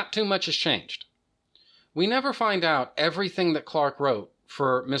 Not too much has changed. We never find out everything that Clark wrote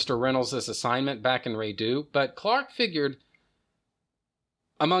for Mr. Reynolds' assignment back in Redo, but Clark figured,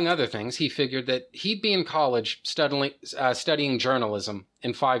 among other things, he figured that he'd be in college studying journalism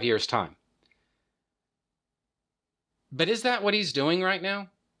in 5 years' time. But is that what he's doing right now?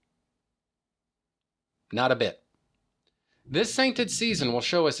 Not a bit. This Sainted Season will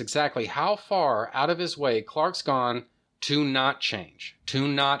show us exactly how far out of his way Clark's gone to not change, to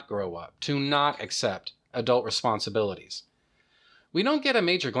not grow up, to not accept adult responsibilities. We don't get a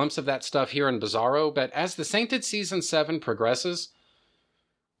major glimpse of that stuff here in Bizarro, but as the Sainted Season 7 progresses,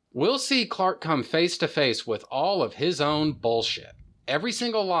 we'll see Clark come face to face with all of his own bullshit. Every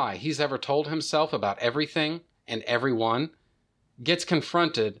single lie he's ever told himself about everything and everyone gets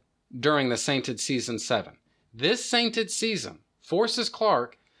confronted during the Sainted Season 7. This Sainted Season forces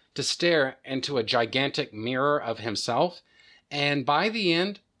Clark to stare into a gigantic mirror of himself, and by the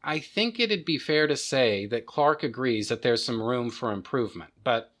end, I think it'd be fair to say that Clark agrees that there's some room for improvement,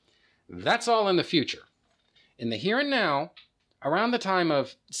 but that's all in the future. In the here and now, around the time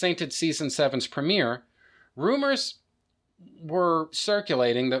of Sainted Season 7's premiere, rumors were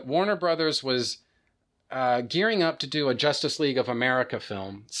circulating that Warner Brothers was gearing up to do a Justice League of America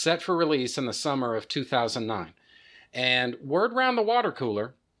film set for release in the summer of 2009. And word round the water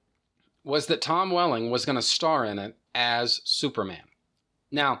cooler was that Tom Welling was going to star in it as Superman.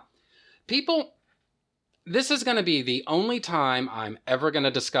 Now, people, this is going to be the only time I'm ever going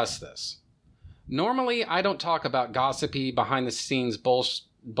to discuss this. Normally, I don't talk about gossipy, behind-the-scenes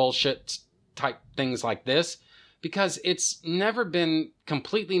bullshit type things like this, because it's never been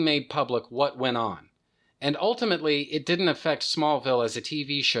completely made public what went on. And ultimately, it didn't affect Smallville as a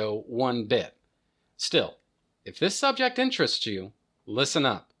TV show one bit. Still, if this subject interests you, listen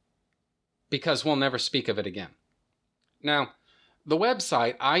up, because we'll never speak of it again. Now, the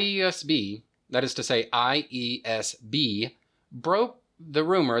website IESB, that is to say IESB, broke the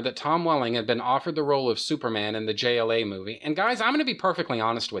rumor that Tom Welling had been offered the role of Superman in the JLA movie. And guys, I'm going to be perfectly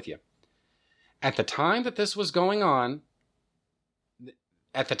honest with you. at the time that this was going on,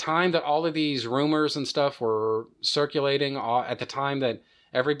 at the time that all of these rumors and stuff were circulating, at the time that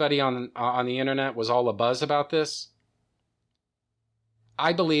everybody on the internet was all abuzz about this,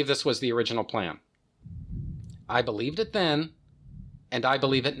 I believe this was the original plan. I believed it then, and I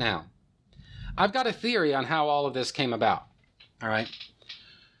believe it now. I've got a theory on how all of this came about. All right.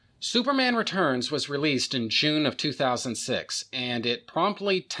 Superman Returns was released in June of 2006, and it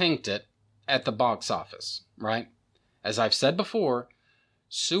promptly tanked it at the box office, right? As I've said before,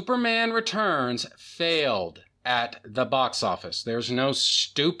 Superman Returns failed at the box office. There's no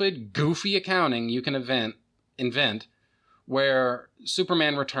stupid, goofy accounting you can invent where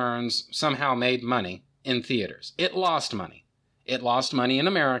Superman Returns somehow made money in theaters. It lost money. It lost money in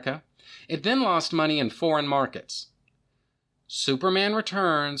America. It then lost money in foreign markets. Superman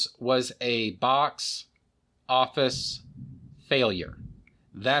Returns was a box office failure.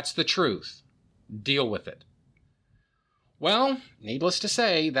 That's the truth. Deal with it. Well, needless to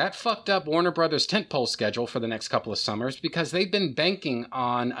say, that fucked up Warner Brothers' tentpole schedule for the next couple of summers because they've been banking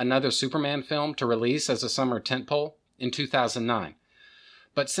on another Superman film to release as a summer tentpole in 2009.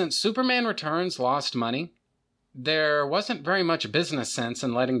 But since Superman Returns lost money, there wasn't very much business sense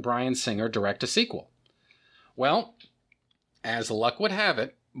in letting Bryan Singer direct a sequel. Well, as luck would have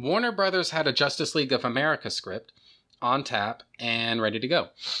it, Warner Brothers had a Justice League of America script on tap and ready to go.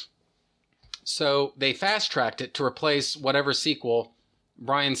 So they fast-tracked it to replace whatever sequel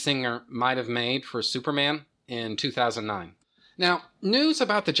Bryan Singer might have made for Superman in 2009. Now, news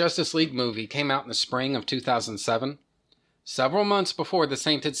about the Justice League movie came out in the spring of 2007, several months before the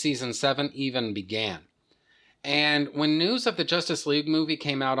Sainted Season 7 even began. And when news of the Justice League movie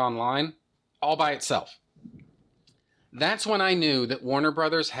came out online, all by itself, that's when I knew that Warner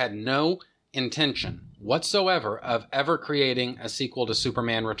Brothers had no intention whatsoever of ever creating a sequel to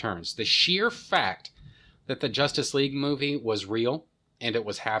Superman Returns. The sheer fact that the Justice League movie was real and it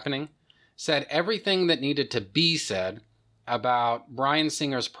was happening said everything that needed to be said about Bryan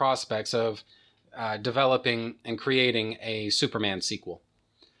Singer's prospects of developing and creating a Superman sequel.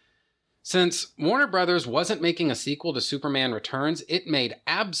 Since Warner Brothers wasn't making a sequel to Superman Returns, it made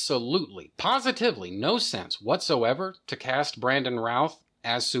absolutely, positively no sense whatsoever to cast Brandon Routh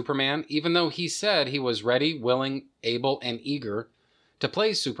as Superman, even though he said he was ready, willing, able, and eager to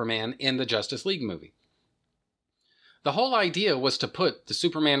play Superman in the Justice League movie. The whole idea was to put the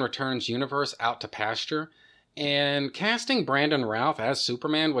Superman Returns universe out to pasture, and casting Brandon Routh as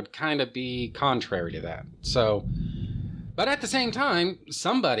Superman would kind of be contrary to that. But at the same time,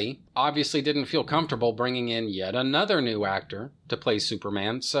 somebody obviously didn't feel comfortable bringing in yet another new actor to play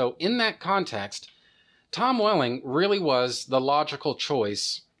Superman. So in that context, Tom Welling really was the logical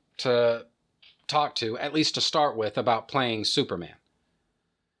choice to talk to, at least to start with, about playing Superman.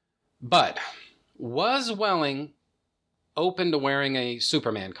 But was Welling open to wearing a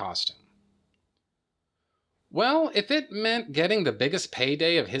Superman costume? Well, if it meant getting the biggest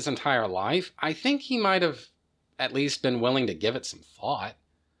payday of his entire life, I think he might have at least been willing to give it some thought.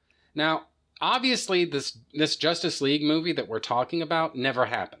 Now, obviously, this Justice League movie that we're talking about never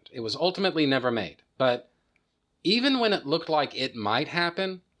happened. It was ultimately never made. But even when it looked like it might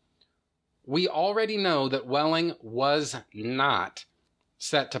happen, we already know that Welling was not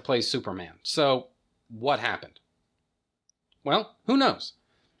set to play Superman. So, what happened? Well, who knows?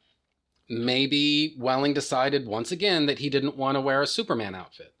 Maybe Welling decided once again that he didn't want to wear a Superman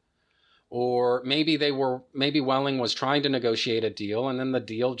outfit. Or maybe Welling was trying to negotiate a deal and then the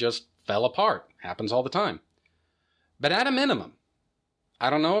deal just fell apart. Happens all the time. But at a minimum, I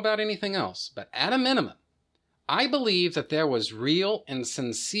don't know about anything else, but at a minimum, I believe that there was real and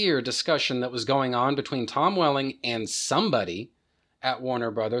sincere discussion that was going on between Tom Welling and somebody at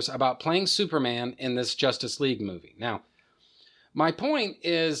Warner Brothers about playing Superman in this Justice League movie. Now, my point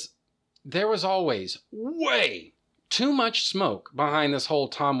is there was always way too much smoke behind this whole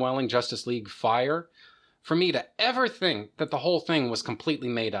Tom Welling Justice League fire for me to ever think that the whole thing was completely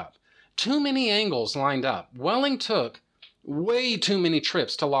made up. Too many angles lined up. Welling took way too many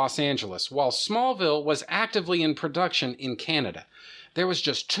trips to Los Angeles while Smallville was actively in production in Canada. There was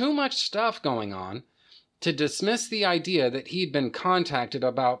just too much stuff going on to dismiss the idea that he'd been contacted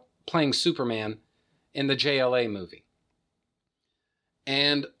about playing Superman in the JLA movie.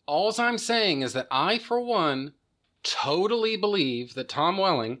 And all I'm saying is that I, for one, totally believe that Tom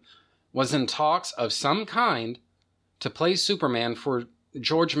Welling was in talks of some kind to play Superman for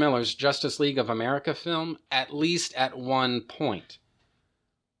George Miller's Justice League of America film, at least at one point.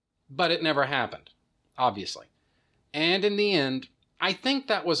 But it never happened, obviously. And in the end, I think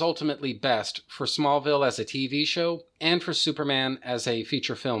that was ultimately best for Smallville as a TV show and for Superman as a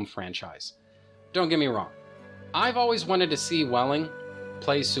feature film franchise. don't get me wrong. I've always wanted to see Welling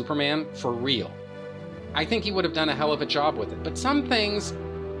play Superman for real. I think he would have done a hell of a job with it, but some things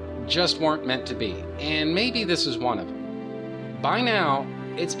just weren't meant to be, and maybe this is one of them. By now,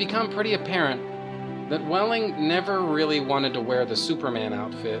 it's become pretty apparent that Welling never really wanted to wear the Superman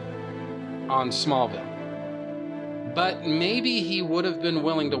outfit on Smallville. But maybe he would have been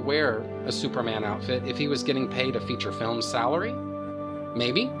willing to wear a Superman outfit if he was getting paid a feature film salary?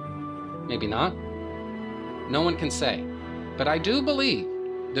 Maybe. Maybe not. No one can say. But I do believe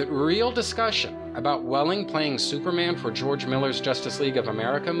that real discussion about Welling playing Superman for George Miller's Justice League of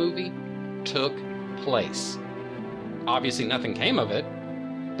America movie took place. Obviously nothing came of it,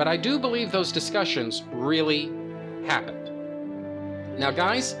 but I do believe those discussions really happened. Now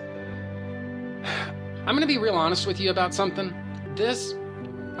guys, I'm going to be real honest with you about something.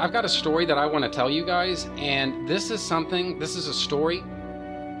 I've got a story that I want to tell you guys, and this is a story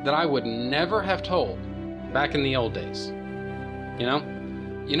that I would never have told back in the old days.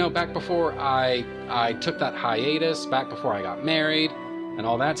 You know, back before I took that hiatus, back before I got married and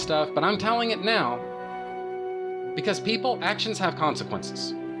all that stuff, but I'm telling it now because actions have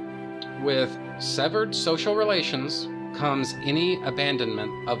consequences. With severed social relations comes any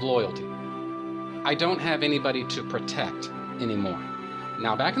abandonment of loyalty. I don't have anybody to protect anymore.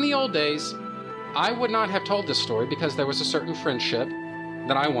 Now, back in the old days, I would not have told this story because there was a certain friendship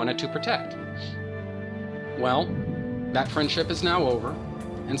that I wanted to protect. Well, that friendship is now over,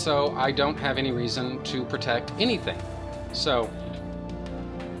 and so I don't have any reason to protect anything. So,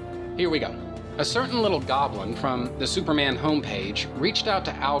 here we go. A certain little goblin from the Superman homepage reached out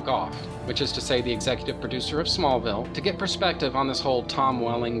to Al Gough, which is to say the executive producer of Smallville, to get perspective on this whole Tom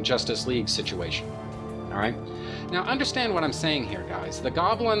Welling Justice League situation. All right? Now, understand what I'm saying here, guys. The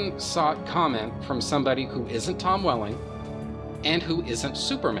goblin sought comment from somebody who isn't Tom Welling and who isn't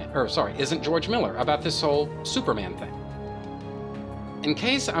isn't George Miller about this whole Superman thing. In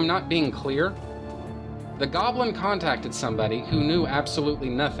case I'm not being clear, the goblin contacted somebody who knew absolutely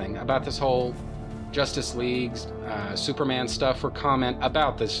nothing about this whole Justice League Superman stuff for comment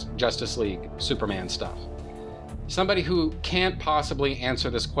about this Justice League Superman stuff. Somebody who can't possibly answer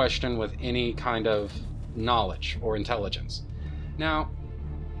this question with any kind of knowledge or intelligence. Now,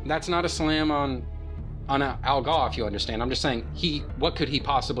 that's not a slam on Al Gough, you understand. I'm just saying, what could he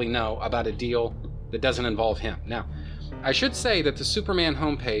possibly know about a deal that doesn't involve him? Now, I should say that the Superman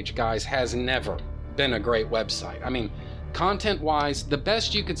homepage, guys, has never been a great website. I mean, content-wise, the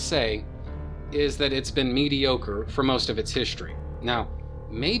best you could say is that it's been mediocre for most of its history. Now,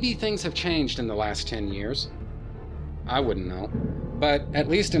 maybe things have changed in the last 10 years. I wouldn't know. But at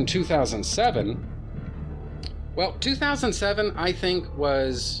least in 2007, 2007, I think,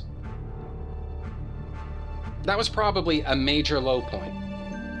 that was probably a major low point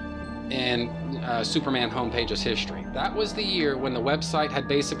in Superman homepage's history. That was the year when the website had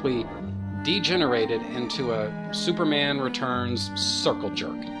basically degenerated into a Superman Returns circle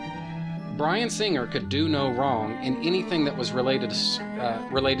jerk. Bryan Singer could do no wrong, and anything that was related to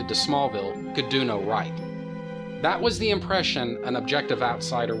Smallville could do no right. That was the impression an objective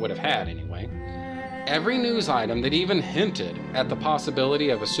outsider would have had, anyway. Every news item that even hinted at the possibility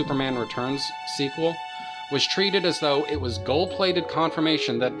of a Superman Returns sequel was treated as though it was gold-plated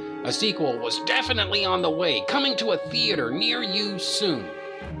confirmation that a sequel was definitely on the way, coming to a theater near you soon.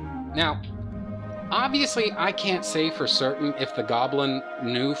 Now, obviously, I can't say for certain if the Goblin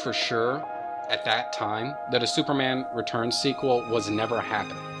knew for sure at that time that a Superman Returns sequel was never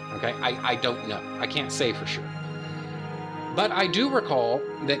happening. Okay? I don't know. I can't say for sure. But I do recall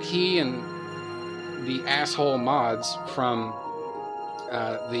that he and the asshole mods from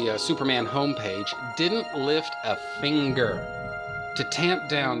the Superman homepage didn't lift a finger to tamp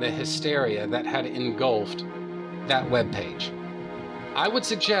down the hysteria that had engulfed that webpage. I would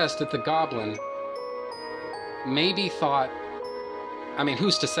suggest that the Goblin maybe thought, I mean,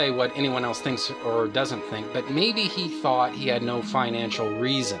 who's to say what anyone else thinks or doesn't think, but maybe he thought he had no financial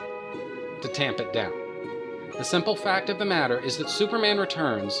reason to tamp it down. The simple fact of the matter is that Superman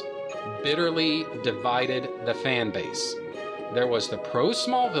Returns bitterly divided the fan base. There was the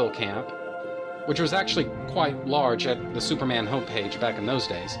pro-Smallville camp, which was actually quite large at the Superman homepage back in those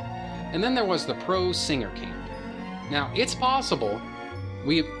days, and then there was the pro-Singer camp. Now, it's possible,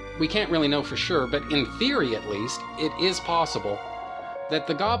 we can't really know for sure, but in theory at least, it is possible that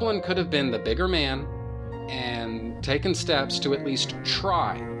the Goblin could have been the bigger man and taken steps to at least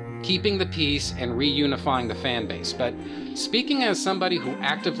try keeping the peace and reunifying the fan base. But speaking as somebody who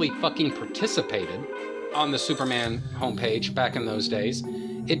actively fucking participated on the Superman homepage back in those days,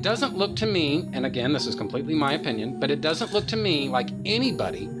 it doesn't look to me, and again, this is completely my opinion, but it doesn't look to me like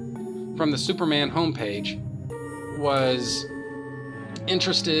anybody from the Superman homepage was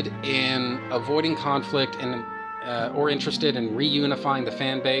interested in avoiding conflict and or interested in reunifying the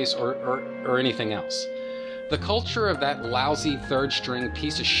fan base or anything else. The culture of that lousy third-string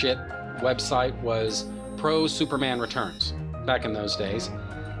piece of shit website was pro-Superman Returns back in those days,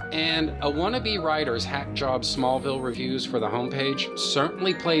 and a wannabe writer's hack job Smallville reviews for the homepage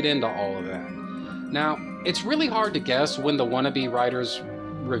certainly played into all of that. Now, it's really hard to guess when the wannabe writer's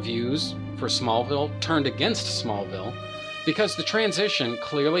reviews for Smallville turned against Smallville, because the transition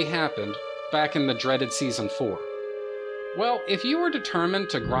clearly happened back in the dreaded season 4. Well, if you were determined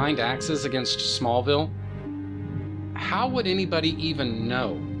to grind axes against Smallville, how would anybody even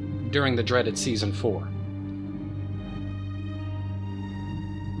know during the dreaded season 4?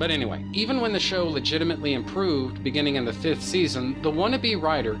 But anyway, even when the show legitimately improved beginning in the 5th season, the wannabe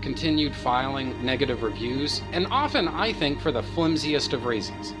writer continued filing negative reviews, and often, I think, for the flimsiest of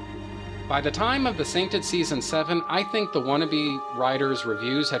reasons. By the time of the Sainted Season 7, I think the wannabe writer's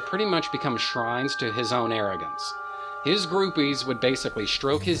reviews had pretty much become shrines to his own arrogance. His groupies would basically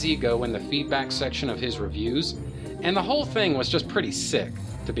stroke his ego in the feedback section of his reviews, and the whole thing was just pretty sick,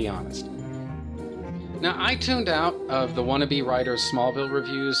 to be honest. Now, I tuned out of the wannabe writer's Smallville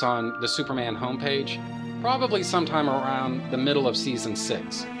reviews on the Superman homepage probably sometime around the middle of Season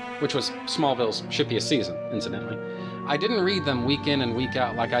 6, which was Smallville's shippiest season, incidentally. I didn't read them week in and week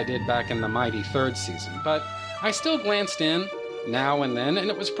out like I did back in the mighty 3rd season, but I still glanced in now and then,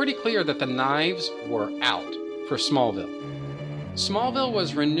 and it was pretty clear that the knives were out for Smallville. Smallville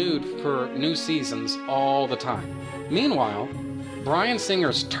was renewed for new seasons all the time. Meanwhile, Bryan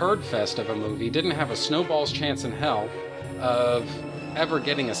Singer's turd fest of a movie didn't have a snowball's chance in hell of ever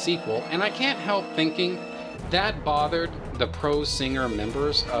getting a sequel, and I can't help thinking that bothered the pro-Singer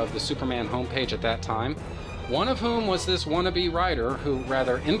members of the Superman homepage at that time, one of whom was this wannabe writer who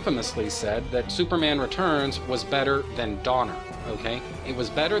rather infamously said that Superman Returns was better than Donner, okay? It was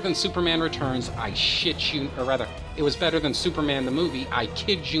better than Superman Returns, I shit you, or rather, it was better than Superman the movie, I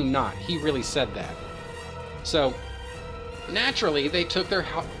kid you not. He really said that. So, naturally, they took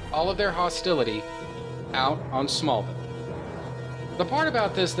all of their hostility out on Smallville. The part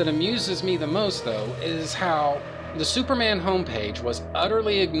about this that amuses me the most, though, is how the Superman homepage was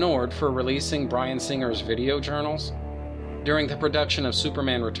utterly ignored for releasing Bryan Singer's video journals during the production of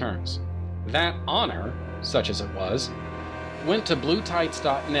Superman Returns. That honor, such as it was, went to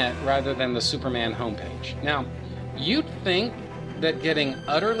bluetights.net rather than the Superman homepage. Now, you'd think that getting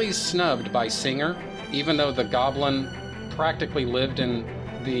utterly snubbed by Singer, even though the Goblin practically lived in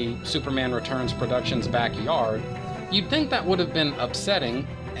the Superman Returns production's backyard, you'd think that would have been upsetting,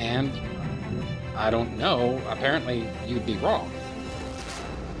 and I don't know, apparently you'd be wrong.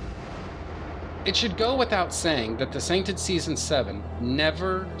 It should go without saying that the Sainted Season 7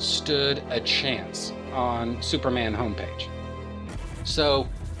 never stood a chance on Superman homepage. So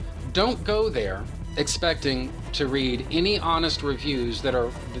don't go there expecting to read any honest reviews that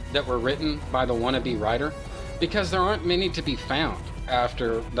were written by the wannabe writer, because there aren't many to be found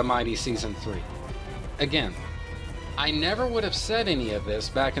after the mighty Season 3. Again, I never would have said any of this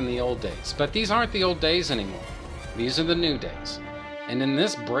back in the old days, but these aren't the old days anymore. These are the new days. And in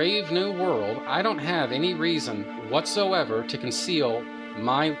this brave new world, I don't have any reason whatsoever to conceal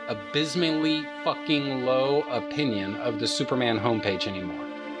my abysmally fucking low opinion of the Superman homepage anymore.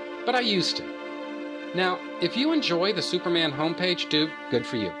 But I used to. Now, if you enjoy the Superman homepage, dude, good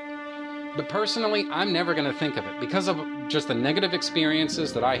for you. But personally, I'm never going to think of it. Because of just the negative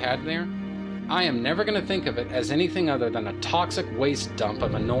experiences that I had there, I am never going to think of it as anything other than a toxic waste dump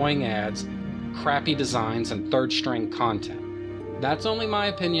of annoying ads, crappy designs, and third-string content. That's only my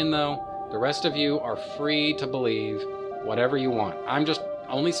opinion, though. The rest of you are free to believe whatever you want. I'm just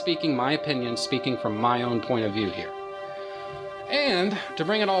only speaking my opinion, speaking from my own point of view here. And, to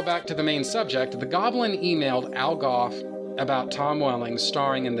bring it all back to the main subject, the Goblin emailed Al Gough about Tom Welling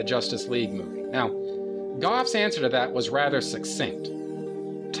starring in the Justice League movie. Now, Gough's answer to that was rather succinct.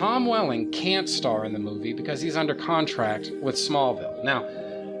 Tom Welling can't star in the movie because he's under contract with Smallville. Now,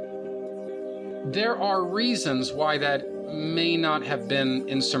 there are reasons why that may not have been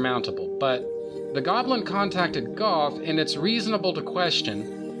insurmountable, but the Goblin contacted Gough, and it's reasonable to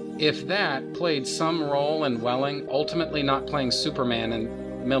question if that played some role in Welling ultimately not playing Superman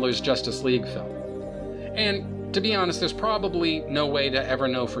in Miller's Justice League film. And to be honest, there's probably no way to ever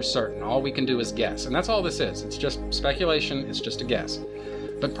know for certain. All we can do is guess, and that's all this is. It's just speculation, it's just a guess.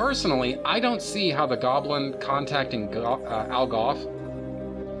 But personally, I don't see how the Goblin contacting Al Gough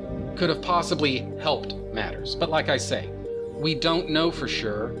could have possibly helped matters. But like I say, we don't know for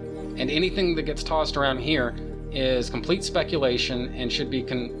sure, and anything that gets tossed around here is complete speculation and should be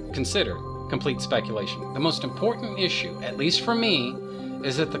considered complete speculation. The most important issue, at least for me,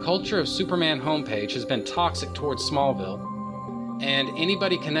 is that the culture of Superman homepage has been toxic towards Smallville and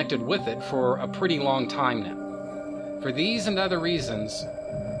anybody connected with it for a pretty long time now. For these and other reasons,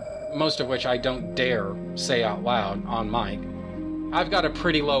 most of which I don't dare say out loud on mic, I've got a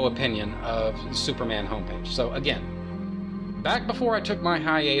pretty low opinion of Superman homepage. So again, back before I took my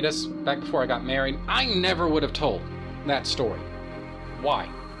hiatus, back before I got married, I never would have told that story. Why?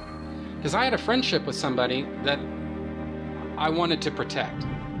 Because I had a friendship with somebody that I wanted to protect.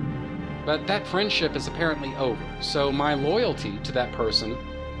 But that friendship is apparently over, so my loyalty to that person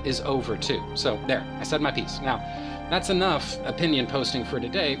is over too. So there, I said my piece. Now, that's enough opinion posting for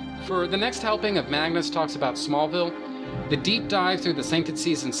today. For the next helping of Magnus Talks About Smallville, the deep dive through the Sainted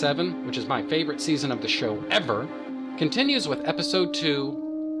Season 7, which is my favorite season of the show ever, continues with Episode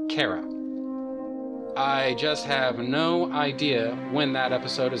 2, Kara. I just have no idea when that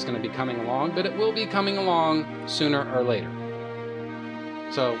episode is going to be coming along, but it will be coming along sooner or later.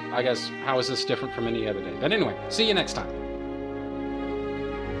 So, I guess, how is this different from any other day? But anyway, see you next time.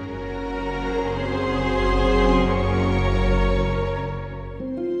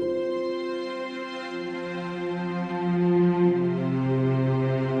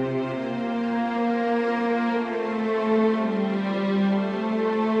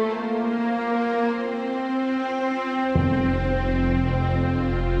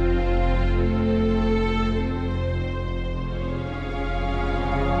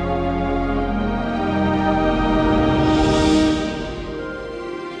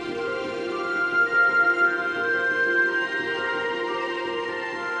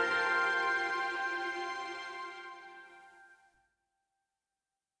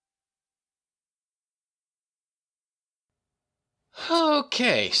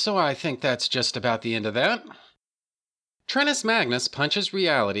 Okay, so I think that's just about the end of that. Trennis Magnus Punches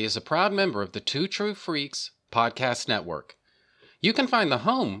Reality is a proud member of the Two True Freaks podcast network. You can find the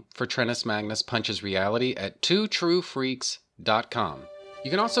home for Trennis Magnus Punches Reality at twotruefreaks.com.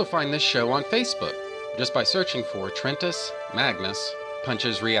 You can also find this show on Facebook just by searching for Trentis Magnus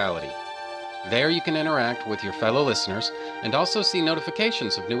Punches Reality. There you can interact with your fellow listeners and also see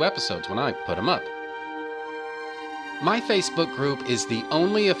notifications of new episodes when I put them up. My Facebook group is the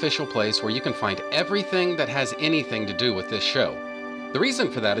only official place where you can find everything that has anything to do with this show. The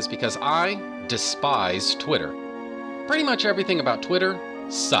reason for that is because I despise Twitter. Pretty much everything about Twitter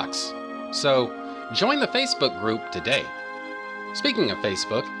sucks. So, join the Facebook group today. Speaking of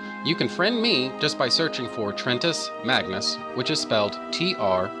Facebook, you can friend me just by searching for Trentis Magnus, which is spelled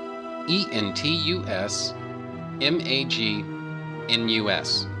TRENTUSMAGNUS.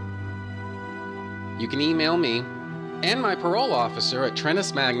 You can email me and my parole officer at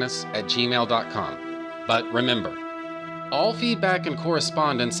trentismagnus@gmail.com. But remember, all feedback and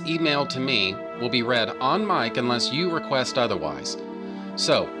correspondence emailed to me will be read on mic unless you request otherwise.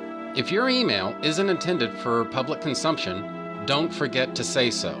 So, if your email isn't intended for public consumption, don't forget to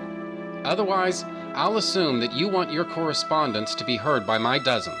say so. Otherwise, I'll assume that you want your correspondence to be heard by my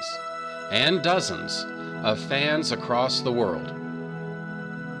dozens and dozens of fans across the world.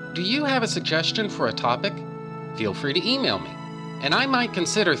 Do you have a suggestion for a topic? Feel free to email me, and I might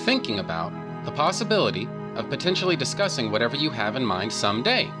consider thinking about the possibility of potentially discussing whatever you have in mind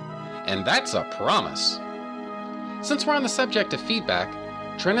someday. And that's a promise. Since we're on the subject of feedback,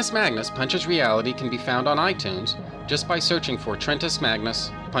 Trentis Magnus Punches Reality can be found on iTunes just by searching for Trentis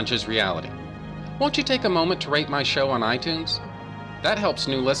Magnus Punches Reality. Won't you take a moment to rate my show on iTunes? That helps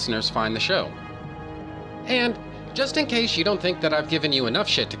new listeners find the show. And just in case you don't think that I've given you enough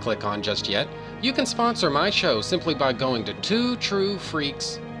shit to click on just yet, you can sponsor my show simply by going to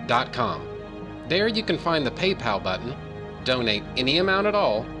twotruefreaks.com. There you can find the PayPal button, donate any amount at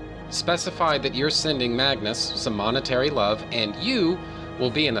all, specify that you're sending Magnus some monetary love, and you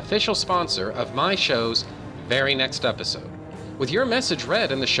will be an official sponsor of my show's very next episode, with your message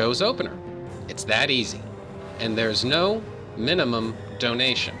read in the show's opener. It's that easy, and there's no minimum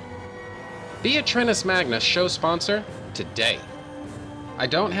donation. Be a Trentis Magnus show sponsor today. I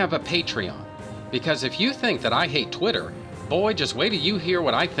don't have a Patreon, because if you think that I hate Twitter, boy, just wait till you hear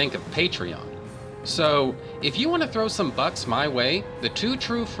what I think of Patreon. So, if you want to throw some bucks my way, the Two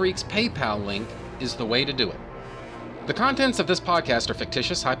True Freaks PayPal link is the way to do it. The contents of this podcast are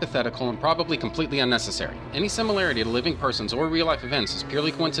fictitious, hypothetical, and probably completely unnecessary. Any similarity to living persons or real-life events is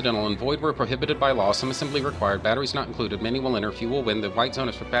purely coincidental and void where prohibited by law. Some assembly required, batteries not included, many will enter, few will win. The white zone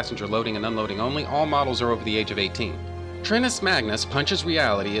is for passenger loading and unloading only. All models are over the age of 18. Trentis Magnus Punches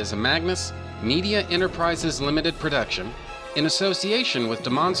Reality is a Magnus Media Enterprises Limited production in association with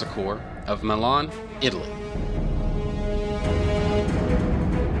Demonzicore of Milan, Italy.